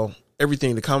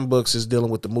everything the comic books is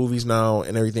dealing with the movies now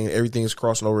and everything's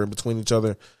crossing over in between each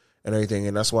other and everything,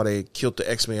 and that's why they killed the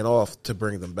X-Men off to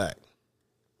bring them back.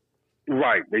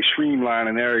 Right, they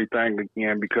streamlining everything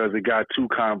again because it got too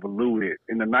convoluted.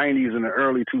 In the 90s and the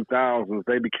early 2000s,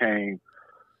 they became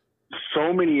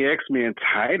so many X-Men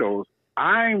titles.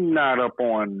 I'm not up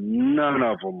on none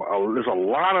of them. There's a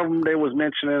lot of them they was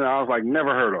mentioning. I was like,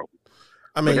 never heard of them.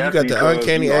 I mean, you got the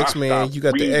Uncanny X-Men, you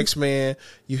got the X-Men,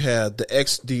 you have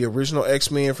the original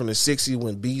X-Men from the 60s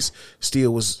when Beast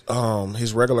still was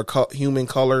his regular human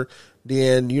color.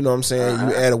 Then, you know what I'm saying,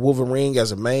 you add a Wolverine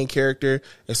as a main character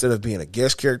instead of being a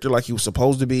guest character like he was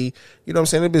supposed to be. You know what I'm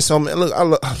saying? There's been some, look,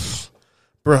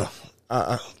 bro,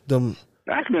 that's been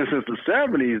since the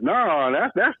 70s. No,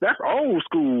 that's old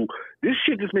school. This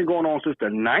shit that's been going on since the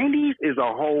 90s is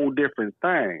a whole different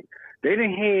thing. They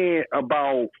done had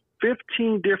about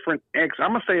 15 different I'm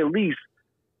going to say at least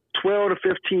 12 to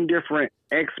 15 different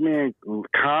X-Men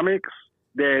comics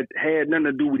that had nothing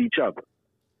to do with each other.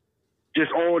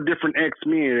 Just all different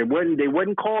X-Men. They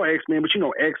wasn't called X-Men, but you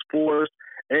know, X-Force,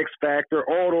 X-Factor,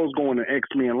 all those go in the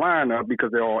X-Men lineup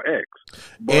because they're all X.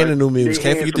 But and the New Mutants.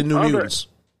 Can't forget the New Mutants.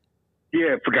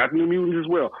 Yeah, forgot the New Mutants as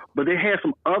well. But they had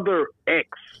some other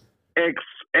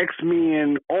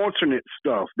X-Men alternate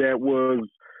stuff that was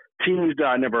teams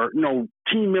that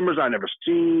team members I never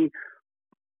seen.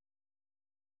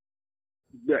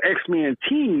 The X-Men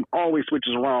team always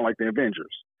switches around like the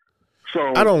Avengers.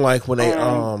 So I don't like when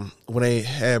they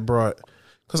had brought,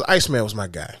 because Iceman was my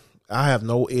guy. I have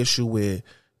no issue with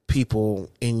people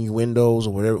innuendos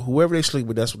or whatever, whoever they sleep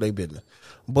with, that's what they business.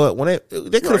 But when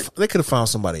they could have found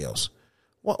somebody else.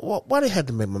 Why they had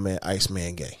to make my man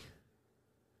Iceman gay?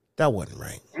 That wasn't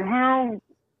right. Well,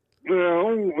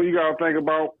 you gotta think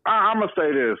about. I'm gonna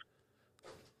say this.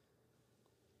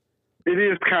 It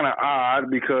is kind of odd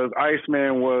because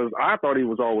Iceman I thought he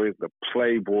was always the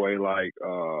playboy like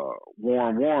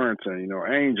Warren Warrington,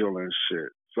 Angel and shit.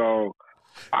 So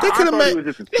I thought he was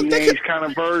just a teenage kind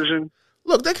of version.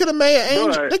 Look, they could have made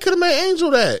Angel. They could have made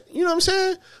Angel that. You know what I'm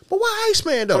saying? But why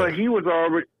Iceman though? But he was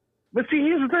already. But see,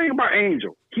 here's the thing about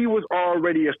Angel. He was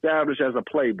already established as a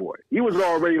playboy. He was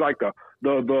already like the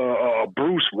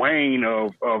Bruce Wayne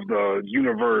of the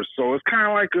universe. So it's kind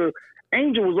of like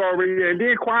Angel was already there. And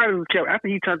then Quiet as Kept, after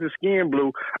he turned his skin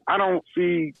blue, I don't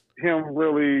see him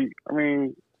really, I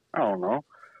mean, I don't know.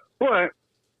 But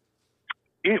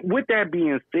with that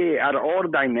being said, out of all the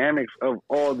dynamics of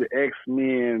all the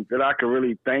X-Men that I could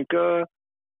really think of,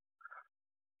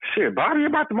 shit, Bobby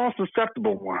about the most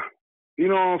susceptible one. You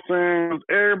know what I'm saying?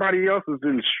 Everybody else is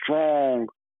in strong,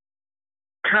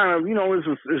 kind of,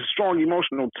 it's strong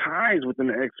emotional ties within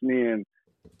the X-Men.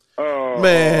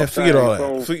 Man, forget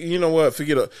all that. So, you know what?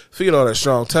 Forget all that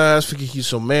strong ties. Forget he's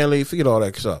so manly. Forget all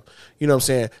that stuff. You know what I'm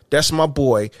saying? That's my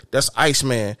boy. That's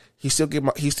Iceman. He still get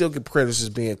credits as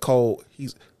being cold.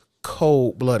 He's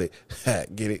cold blooded.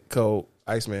 Get it? Cold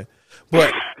Iceman.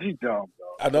 But he's dumb,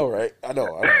 I know, right? I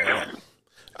know.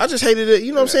 I just hated it.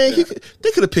 You know what I'm saying?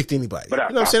 They could have picked anybody. You know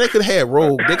what I'm saying? They could have had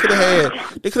Rogue. They could have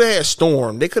had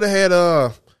Storm. They could have had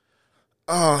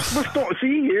But Storm,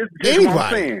 see, here's anybody. What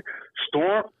I'm saying.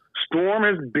 Storm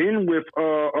has been with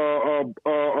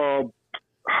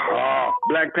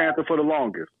Black Panther for the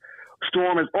longest.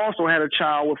 Storm has also had a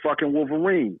child with fucking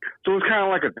Wolverine. So it's kind of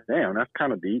like damn, that's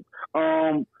kind of deep.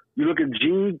 You look at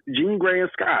Jean Grey and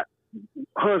Scott,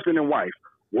 husband and wife,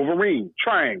 Wolverine,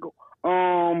 triangle.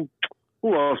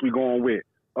 Who else we going with?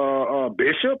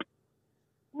 Bishop?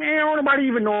 Man, don't nobody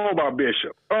even know about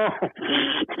Bishop.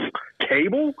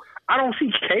 Cable? I don't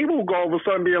see Cable go all of a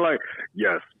sudden being like,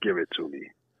 yes, give it to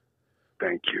me.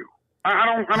 Thank you. I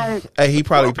don't. Hey, he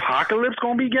probably Apocalypse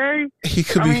gonna be gay. He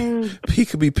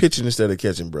could be pitching instead of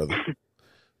catching, brother.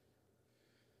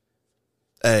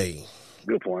 Hey,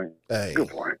 good point. Hey, good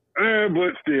point.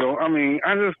 But still, out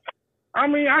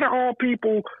of all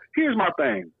people, here's my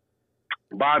thing.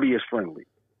 Bobby is friendly,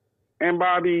 and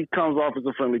Bobby comes off as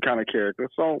a friendly kind of character.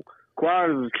 So Quiet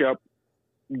as Kept,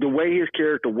 the way his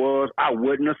character was, I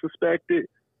wouldn't have suspected.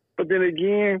 But then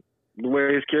again, the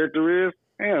way his character is,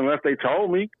 unless they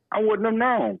told me, I wouldn't have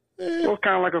known. So it's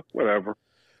kind of like a whatever.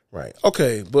 Right.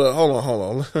 Okay, but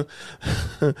hold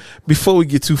on. Before we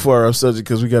get too far off subject,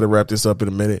 because we got to wrap this up in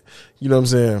a minute. You know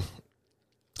what I'm saying?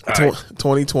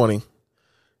 2020.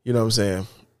 You know what I'm saying?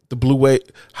 The blue wave.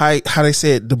 How they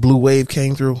said the blue wave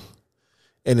came through,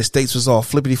 and the states was all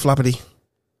flippity floppity.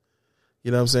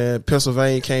 You know what I'm saying?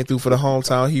 Pennsylvania came through for the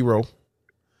hometown hero.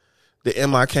 The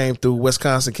MI came through.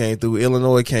 Wisconsin came through.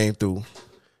 Illinois came through.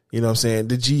 You know what I'm saying?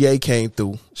 The GA came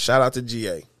through. Shout out to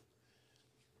GA.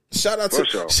 Shout out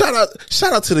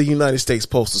to the United States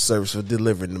Postal Service for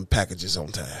delivering them packages on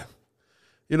time.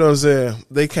 You know what I'm saying?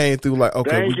 They came through like,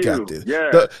 okay, we got this.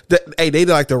 Yeah. They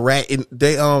like the rat.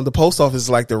 The post office is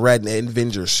like the rat and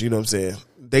Avengers. You know what I'm saying?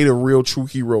 They the real true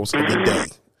heroes of the day.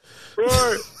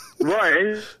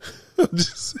 Right. I'm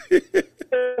just saying.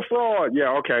 Fraud.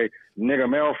 Yeah. Okay. Nigga,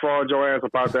 mail fraud your ass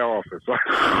about that office.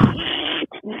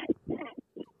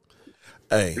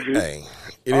 Hey.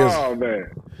 It is. Oh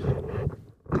man.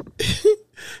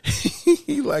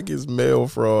 He like his mail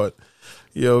fraud.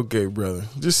 Yeah, okay, brother.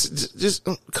 Just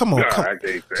come on.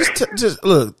 Just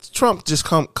look, Trump. Just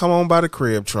come on by the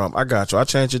crib, Trump. I got you. I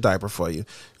changed your diaper for you.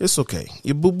 It's okay.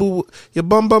 Your your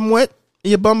bum wet.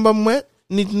 Your bum wet.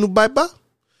 Need a new diaper.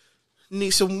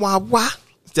 Need some wah.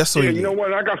 That's what. Yeah, you know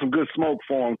what? I got some good smoke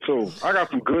for him too. He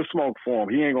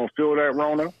ain't gonna feel that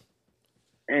Rona,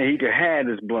 and he can have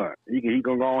this blunt. He can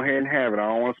go ahead and have it. I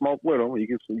don't want to smoke with him. He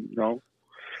can,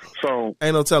 So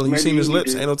ain't no telling. You seen his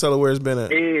lips? Ain't no telling where it's been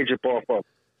at. Edge up off of.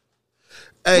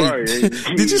 Hey, right.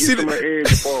 Did you see the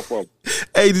edge off of?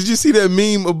 Hey, did you see that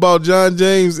meme about John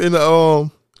James in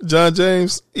the John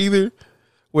James either,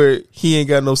 where he ain't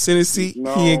got no Senate seat,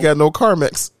 no. He ain't got no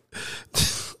CarMax.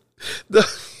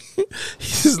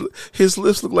 His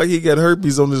lips look like he got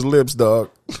herpes on his lips, dog.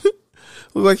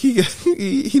 Look like he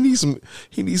needs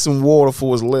some water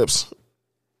for his lips.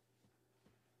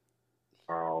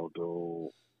 Oh, dude.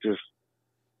 Just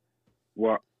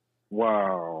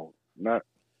wow. Not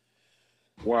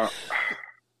wow.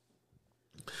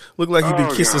 Look like he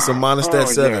been kissing some Monistat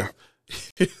 7. Yeah.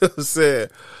 You know what I'm saying?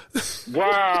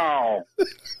 Wow.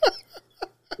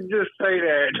 Just say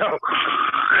that. No.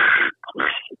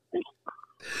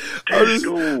 I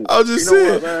was just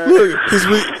saying. Look,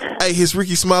 his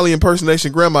Ricky Smiley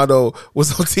impersonation grandma though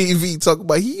was on TV talking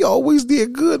about he always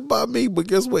did good by me, but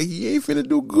guess what? He ain't finna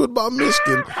do good by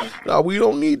Michigan. Nah, we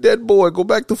don't need that boy. Go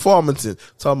back to Farmington.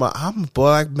 Talking about I'm a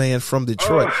black man from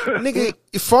Detroit, nigga.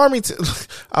 Farmington.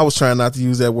 I was trying not to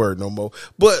use that word no more.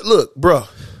 But look, bro,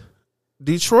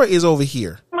 Detroit is over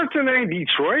here. Farmington ain't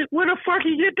Detroit. Where the fuck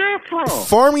you get that from?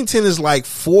 Farmington is like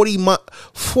 40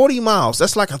 miles.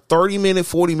 That's like a 30-minute,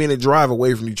 40-minute drive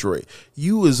away from Detroit.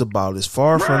 You is about as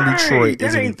far from Detroit that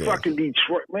as ain't anything. fucking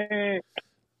Detroit, man.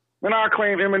 Man, I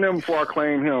claim Eminem before I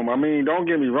claim him. I mean, don't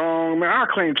get me wrong, man. I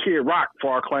claim Kid Rock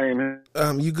before I claim him.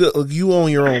 You good? You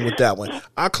on your own with that one.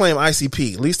 I claim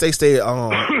ICP. At least they stay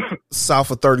south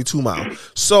of 32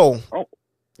 miles. So,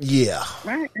 yeah,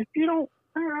 man. If you don't,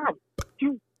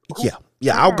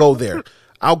 yeah. I'll go there.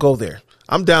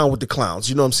 I'm down with the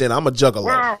clowns. You know what I'm saying? I'm a juggalo.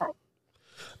 Wow.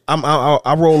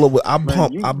 I roll up with. I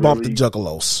bump really, the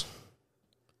juggalos.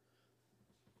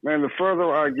 Man, the further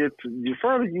I get to, the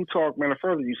further you talk, man, the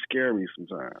further you scare me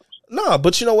sometimes. No,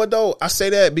 but you know what though? I say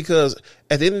that because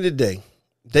at the end of the day,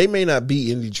 they may not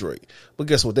be in Detroit, but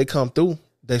guess what? They come through.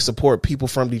 They support people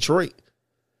from Detroit.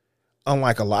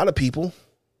 Unlike a lot of people,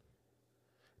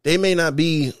 they may not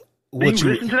be what you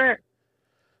listen to that?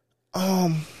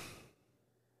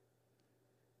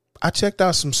 I checked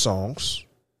out some songs.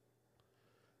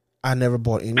 I never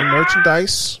bought any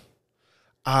merchandise.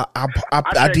 I checked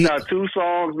out 2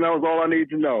 songs, and that was all I need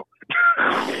to know.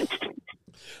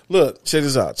 Look, check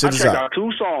this out. I checked out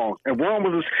 2 songs, and one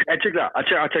was I checked out a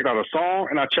song,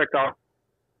 and I checked out.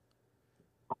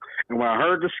 And when I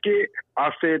heard the skit,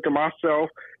 I said to myself,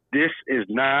 "This is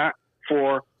not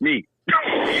for me."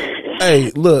 Hey,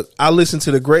 look, I listened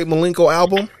to the Great Malenko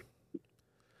album.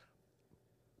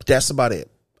 That's about it.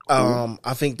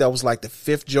 I think that was like the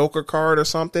 5th Joker card or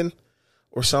something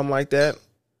like that.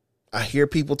 I hear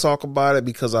people talk about it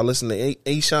because I listen to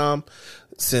Esham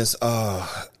since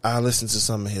I listened to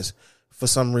some of his. For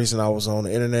some reason, I was on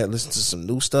the internet listening to some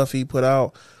new stuff he put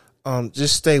out.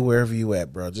 Just stay wherever you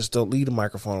at, bro. Just don't leave the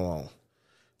microphone alone.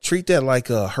 Treat that like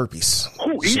herpes.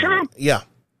 Who, Esham? Yeah.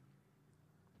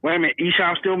 Wait a minute,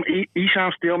 Esham is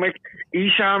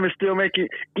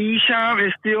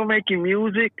still making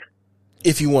music.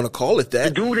 If you want to call it that.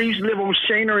 The dude that used to live on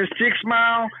Shaner and 6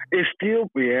 Mile is still,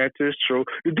 yeah, that's true.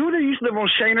 The dude that used to live on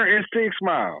Shaner and 6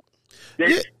 Mile.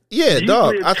 Yeah,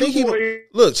 dog. I think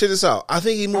look, check this out. I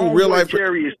think he moved Real Life.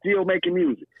 Jerry is still making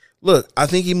music. Look, I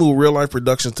think he moved Real Life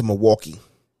Productions to Milwaukee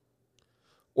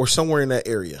or somewhere in that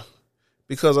area.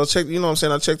 Because I checked, you know what I'm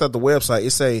saying? I checked out the website.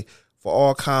 It say for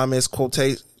all comments,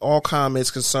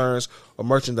 concerns, or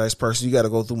merchandise person, you got to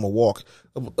go through Milwaukee.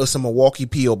 It's a Milwaukee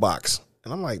P.O. box.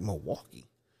 And I'm like, Milwaukee?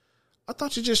 I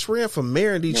thought you just ran for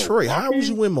mayor in Detroit. Milwaukee? How was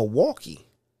you in Milwaukee?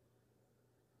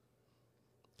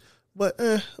 But,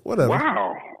 whatever.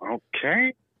 Wow.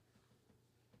 Okay.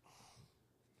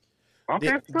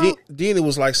 Then it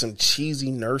was like some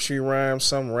cheesy nursery rhyme,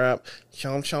 some rap.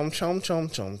 Chum, chum, chum, chum,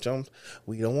 chum, chum.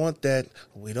 We don't want that.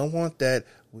 We don't want that.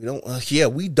 We don't,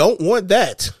 we don't want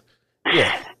that.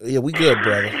 Yeah, we good,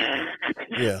 brother.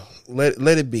 Yeah,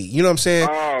 let it be. You know what I'm saying?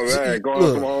 Oh, man,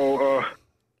 going from old,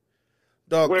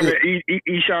 dog. Wait a minute,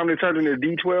 Esham turned into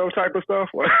D12 type of stuff?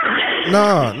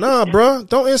 Nah, bro.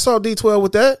 Don't insult D12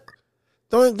 with that.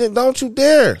 Don't you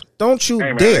dare. Don't you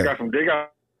dare.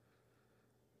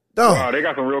 They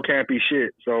got some real campy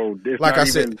shit. So this, like I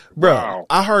said, bro,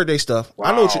 I heard they stuff.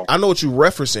 Wow. I know what you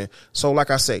referencing. So like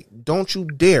I say, don't you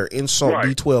dare insult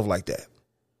D12 like that.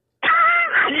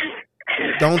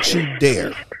 Don't you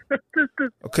dare.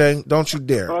 Okay, don't you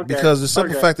dare. Okay. Because the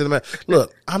simple fact of the matter,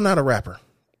 look, I'm not a rapper.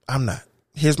 I'm not.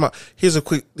 Here's a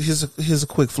quick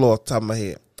flow off the top of my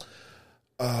head.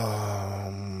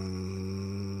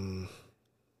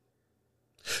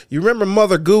 You remember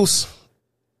Mother Goose?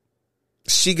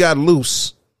 She got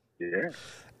loose. Yeah.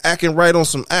 Acting right on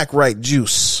some act right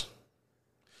juice.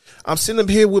 I'm sitting up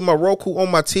here with my Roku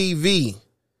on my TV.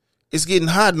 It's getting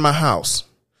hot in my house.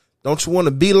 Don't you want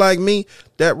to be like me?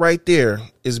 That right there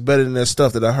is better than that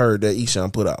stuff that I heard that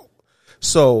Esham put out.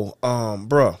 So,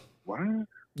 bro. What?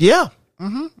 Yeah.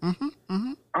 Oh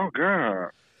God.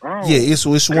 Oh, yeah, it's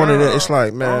one of that. It's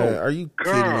like, man, are you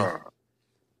kidding me?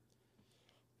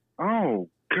 Oh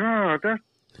God, that's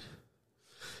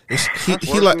he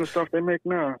like the stuff they make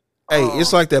now. Hey,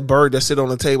 it's like that bird that sit on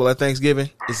the table at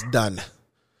Thanksgiving. It's done.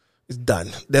 It's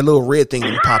done. That little red thing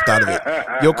that popped out of it.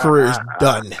 Your career is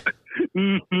done.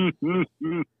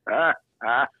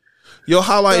 Your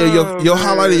highlight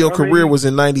of your career was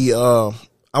in 90.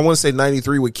 I want to say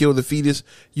 93 with Kill the Fetus.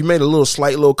 You made a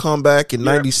slight comeback in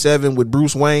 97 with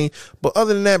Bruce Wayne. But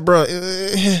other than that, bro,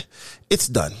 it's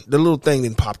done. The little thing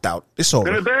then popped out. It's over.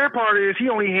 And the bad part is he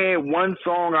only had one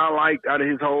song I liked out of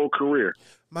his whole career.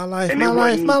 My life, my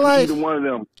life, my life. Either one of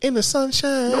them. In the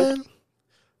sunshine. Nope.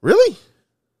 Really?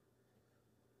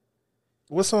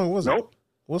 What song was it? Nope.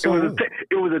 What song it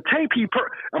was a tape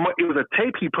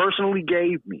he personally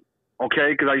gave me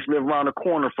okay, because I used to live around the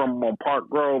corner from Park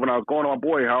Grove, and I was going to my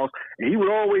boy's house, and he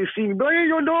would always see me, be like, hey,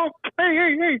 yo, dog,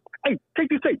 hey, take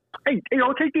this tape. Hey,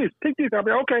 yo, take this. I'll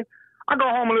be like, okay. I go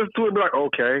home and listen to it, be like,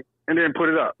 okay, and then put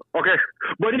it up, okay?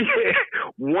 But he had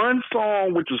one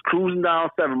song, which was Cruising Down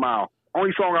 7 Mile.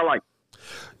 Only song I like.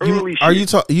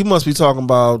 You must be talking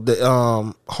about the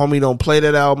Homie Don't Play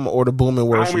That album or the Booming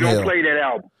Words from Hell. Homie Don't Play That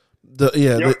album.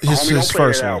 His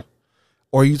first one.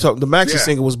 Or you talk the maxi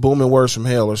single was Booming Words from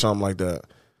Hell or something like that.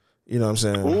 You know what I'm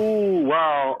saying? Ooh,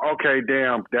 wow. Okay,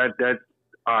 damn. That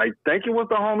I think it was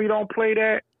the Homie Don't Play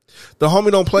That. The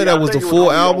Homie Don't Play That was the full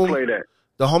album.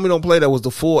 The Homie Don't Play That was the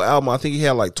full album. I think he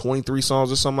had like 23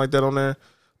 songs or something like that on there.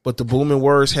 But the Booming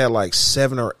Words had like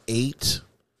 7 or 8.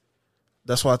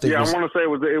 That's why I think. Yeah, I want to say it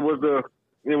was the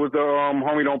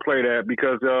Homie Don't Play That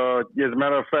because as a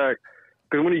matter of fact,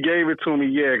 because when he gave it to me,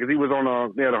 because he was on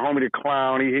the Homie the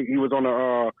Clown. He was on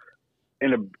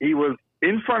he was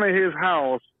in front of his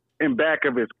house in back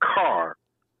of his car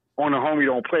on the Homie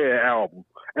Don't Play That album,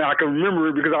 and I can remember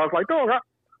it because I was like, oh,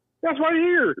 that's right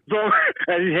here. So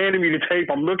and he handed me the tape.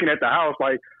 I'm looking at the house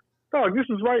like, dog, this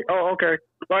is right. Oh, okay.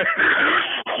 Like,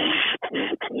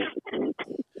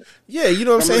 yeah, you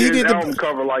know what I'm saying? He did the album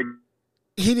cover like.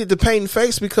 He did the paint and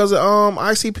face because of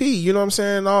ICP. You know what I'm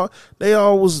saying? They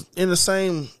all was in the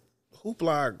same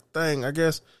hoopla thing, I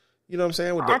guess. You know what I'm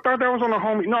saying? I thought that was on the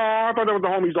Homie. No, I thought that was the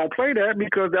Homies Don't Play That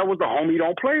because that was the Homie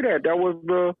Don't Play That. That was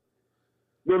the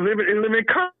Living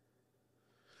Cut.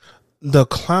 The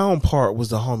clown part was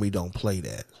the Homie Don't Play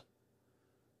That.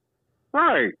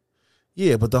 Right.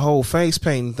 Yeah, but the whole face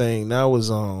painting thing, that was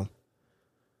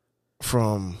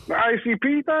from the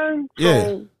ICP thing?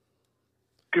 Yeah.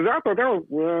 Because I thought that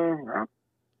was, I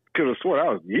could have swore that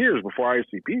was years before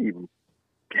ICP even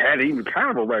had even kind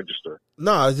of a register.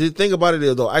 No, the thing about it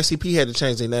is, though, ICP had to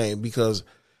change their name because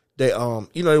they, it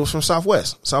was from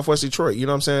Southwest Detroit. You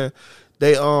know what I'm saying?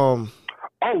 They, oh,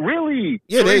 really?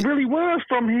 Yeah, so they really was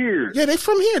from here. Yeah, they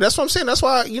from here. That's what I'm saying. That's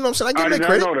why, you know what I'm saying? I give them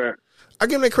credit. I did not know that. I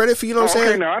give them credit for, you know what I'm saying?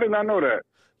 Okay, no, I did not know that.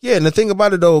 Yeah, and the thing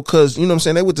about it, though, because, you know what I'm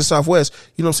saying, they with the Southwest,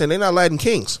 you know what I'm saying, they're not Latin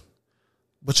Kings.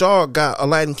 But y'all got a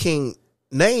Latin King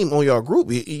name on your group.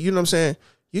 You know what I'm saying?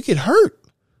 You get hurt.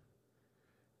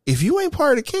 If you ain't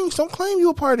part of the Kings, don't claim you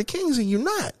a part of the Kings and you're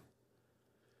not.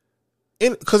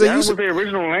 Because that was the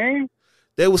original name?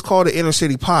 They was called the Inner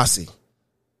City Posse.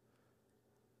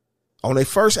 On their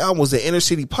first album was the Inner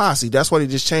City Posse. That's why they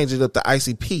just changed it up to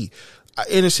ICP.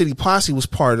 Inner City Posse was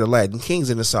part of the Latin Kings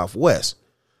in the Southwest.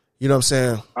 You know what I'm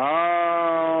saying?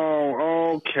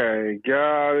 Oh, okay.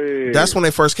 Got it. That's when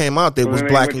they first came out. They was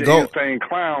Black and Gold. Insane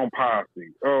Clown Posse.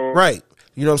 Oh. Right.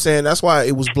 You know what I'm saying? That's why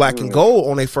it was Black and Gold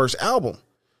on their first album.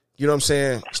 You know what I'm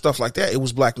saying? Stuff like that. It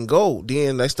was Black and Gold.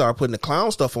 Then they started putting the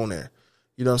clown stuff on there.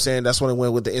 You know what I'm saying? That's when it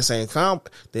went with the Insane Clown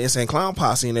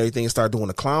Posse and everything and started doing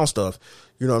the clown stuff.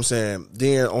 You know what I'm saying?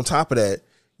 Then on top of that,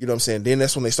 you know what I'm saying? Then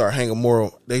that's when they started hanging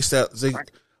more. They used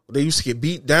to get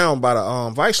beat down by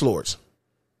the Vice Lords.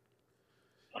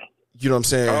 You know what I'm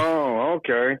saying? Oh,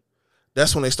 okay.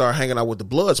 That's when they started hanging out with the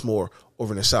Bloods more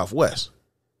over in the Southwest.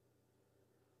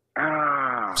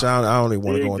 So I don't even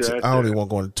want to go into. I don't even want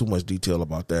to go into too much detail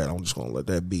about that. I'm just going to let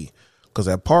that be. Because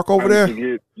that park over there,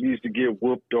 you used to get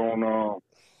whooped on.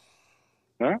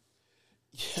 Huh?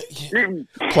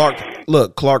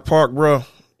 Clark Park, bro.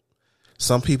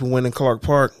 Some people went in Clark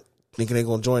Park thinking they're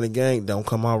gonna join the gang. Don't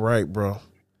come out right, bro.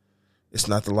 It's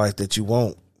not the life that you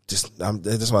want.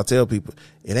 That's why I tell people,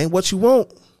 it ain't what you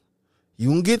want. You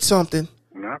can get something,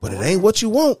 but it ain't what you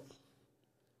want.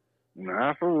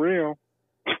 Not for real.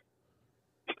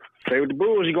 Stay with the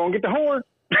Bulls, you gonna get the horn.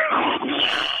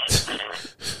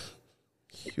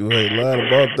 You ain't lying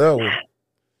about that one.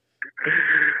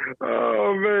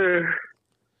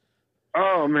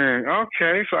 Oh man.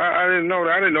 Okay, so I didn't know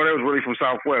that. I didn't know that was really from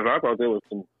Southwest. I thought there was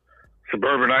some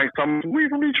suburbanites. We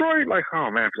from Detroit. Like,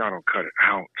 oh man, if y'all don't cut it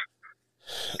out.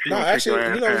 No, actually,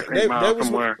 you know, they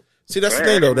was. See, that's the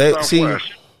thing though.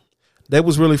 They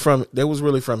was really from here. They was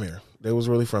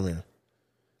really from here.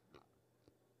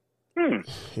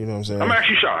 You know what I'm saying? I'm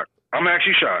actually shocked.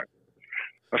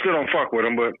 I still don't fuck with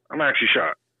them, but I'm actually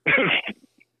shocked.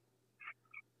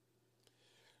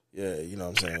 Yeah, you know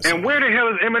what I'm saying. And where the hell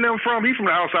is Eminem from? He's from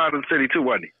the outside of the city too,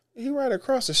 wasn't he? He right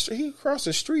across the street. He crossed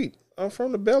the street. I'm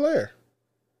from the Bel Air.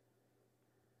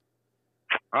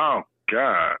 Oh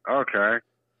God. Okay.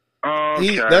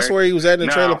 That's where he was at in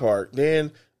the trailer park.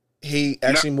 Then he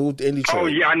actually moved to Detroit. Oh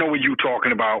yeah, I know what you're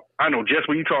talking about. I know just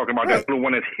what you're talking about. Right. That's the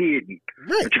one that's hidden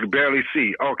that you can barely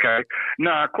see. Okay.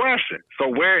 Now, question. So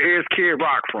where is Kid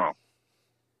Rock from?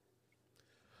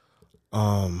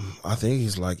 I think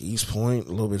he's like East Point,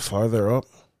 a little bit farther up.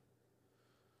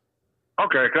 Okay,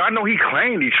 Okay, because I know he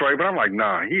claimed Detroit, but I'm like,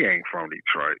 nah, he ain't from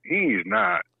Detroit. He's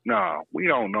not. No, we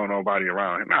don't know nobody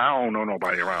around here. Nah, I don't know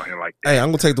nobody around here like that. Hey, I'm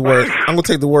gonna take the word. I'm gonna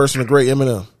take the words from the great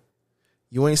Eminem.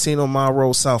 You ain't seen no Mile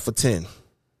Road South for 10.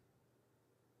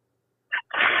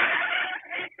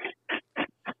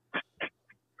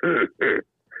 Ain't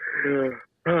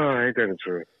that the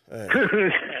truth? Hey,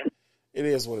 it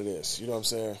is what it is. You know what I'm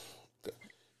saying?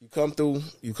 You come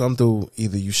through.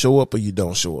 Either you show up or you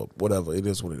don't show up. Whatever. It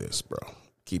is what it is, bro.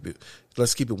 Keep it.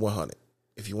 Let's keep it 100.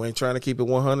 If you ain't trying to keep it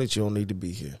 100, you don't need to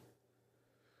be here.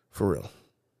 For real.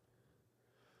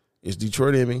 It's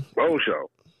Detroit Emmy. Road show.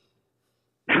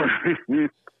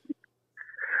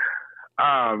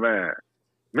 Oh, man.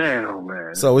 Man, oh,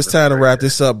 man. So it's time to wrap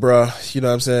this up, bro. You know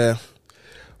what I'm saying?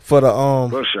 For the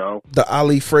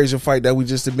Ali Frazier fight that we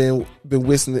just have been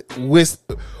witnessing.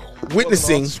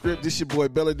 Script, this your boy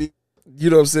Bella D. You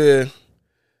know what I'm saying?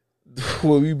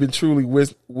 Well, we've been truly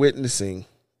witnessing.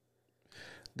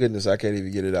 Goodness, I can't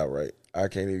even get it out right. I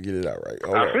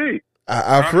see.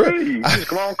 I see.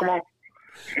 Come on.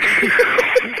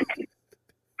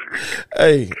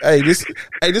 Hey, this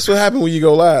what happen when you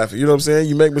go live. You know what I'm saying?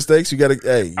 You make mistakes. You gotta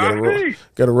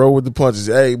roll with the punches.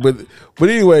 Hey, but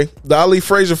anyway, the Ali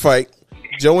Frazier fight,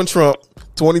 Joe and Trump,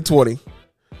 2020.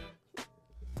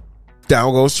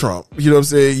 Down goes Trump. You know what I'm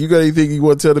saying? You got anything you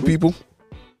want to tell the people?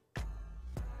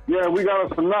 Yeah, we got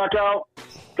us a knockout.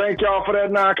 Thank y'all for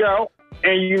that knockout.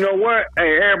 And you know what?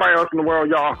 Hey, everybody else in the world,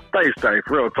 y'all, stay safe.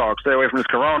 Real talk. Stay away from this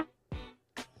corona.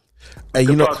 Hey,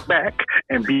 you know, back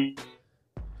and be.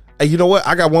 Hey, you know what?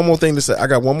 I got one more thing to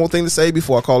say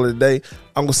before I call it a day.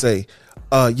 I'm gonna say,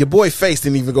 your boy Face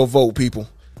didn't even go vote, people.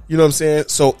 You know what I'm saying?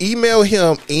 So email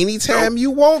him anytime you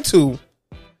want to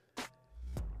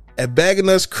at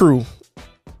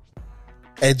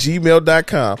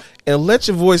bagginguscrew@gmail.com and let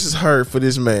your voices heard for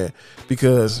this man,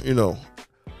 because you know,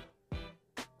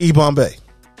 E-Bombay,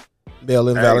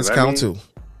 mail-in ballots count too.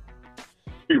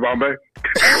 E-Bombay.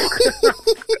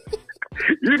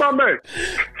 E-Bombay.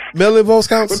 Mail-in votes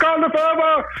counts.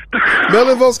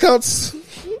 Mail-in votes counts.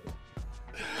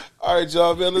 All right,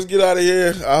 y'all, man. Let's get out of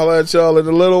here. I'll let y'all in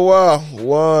a little while.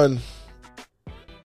 1.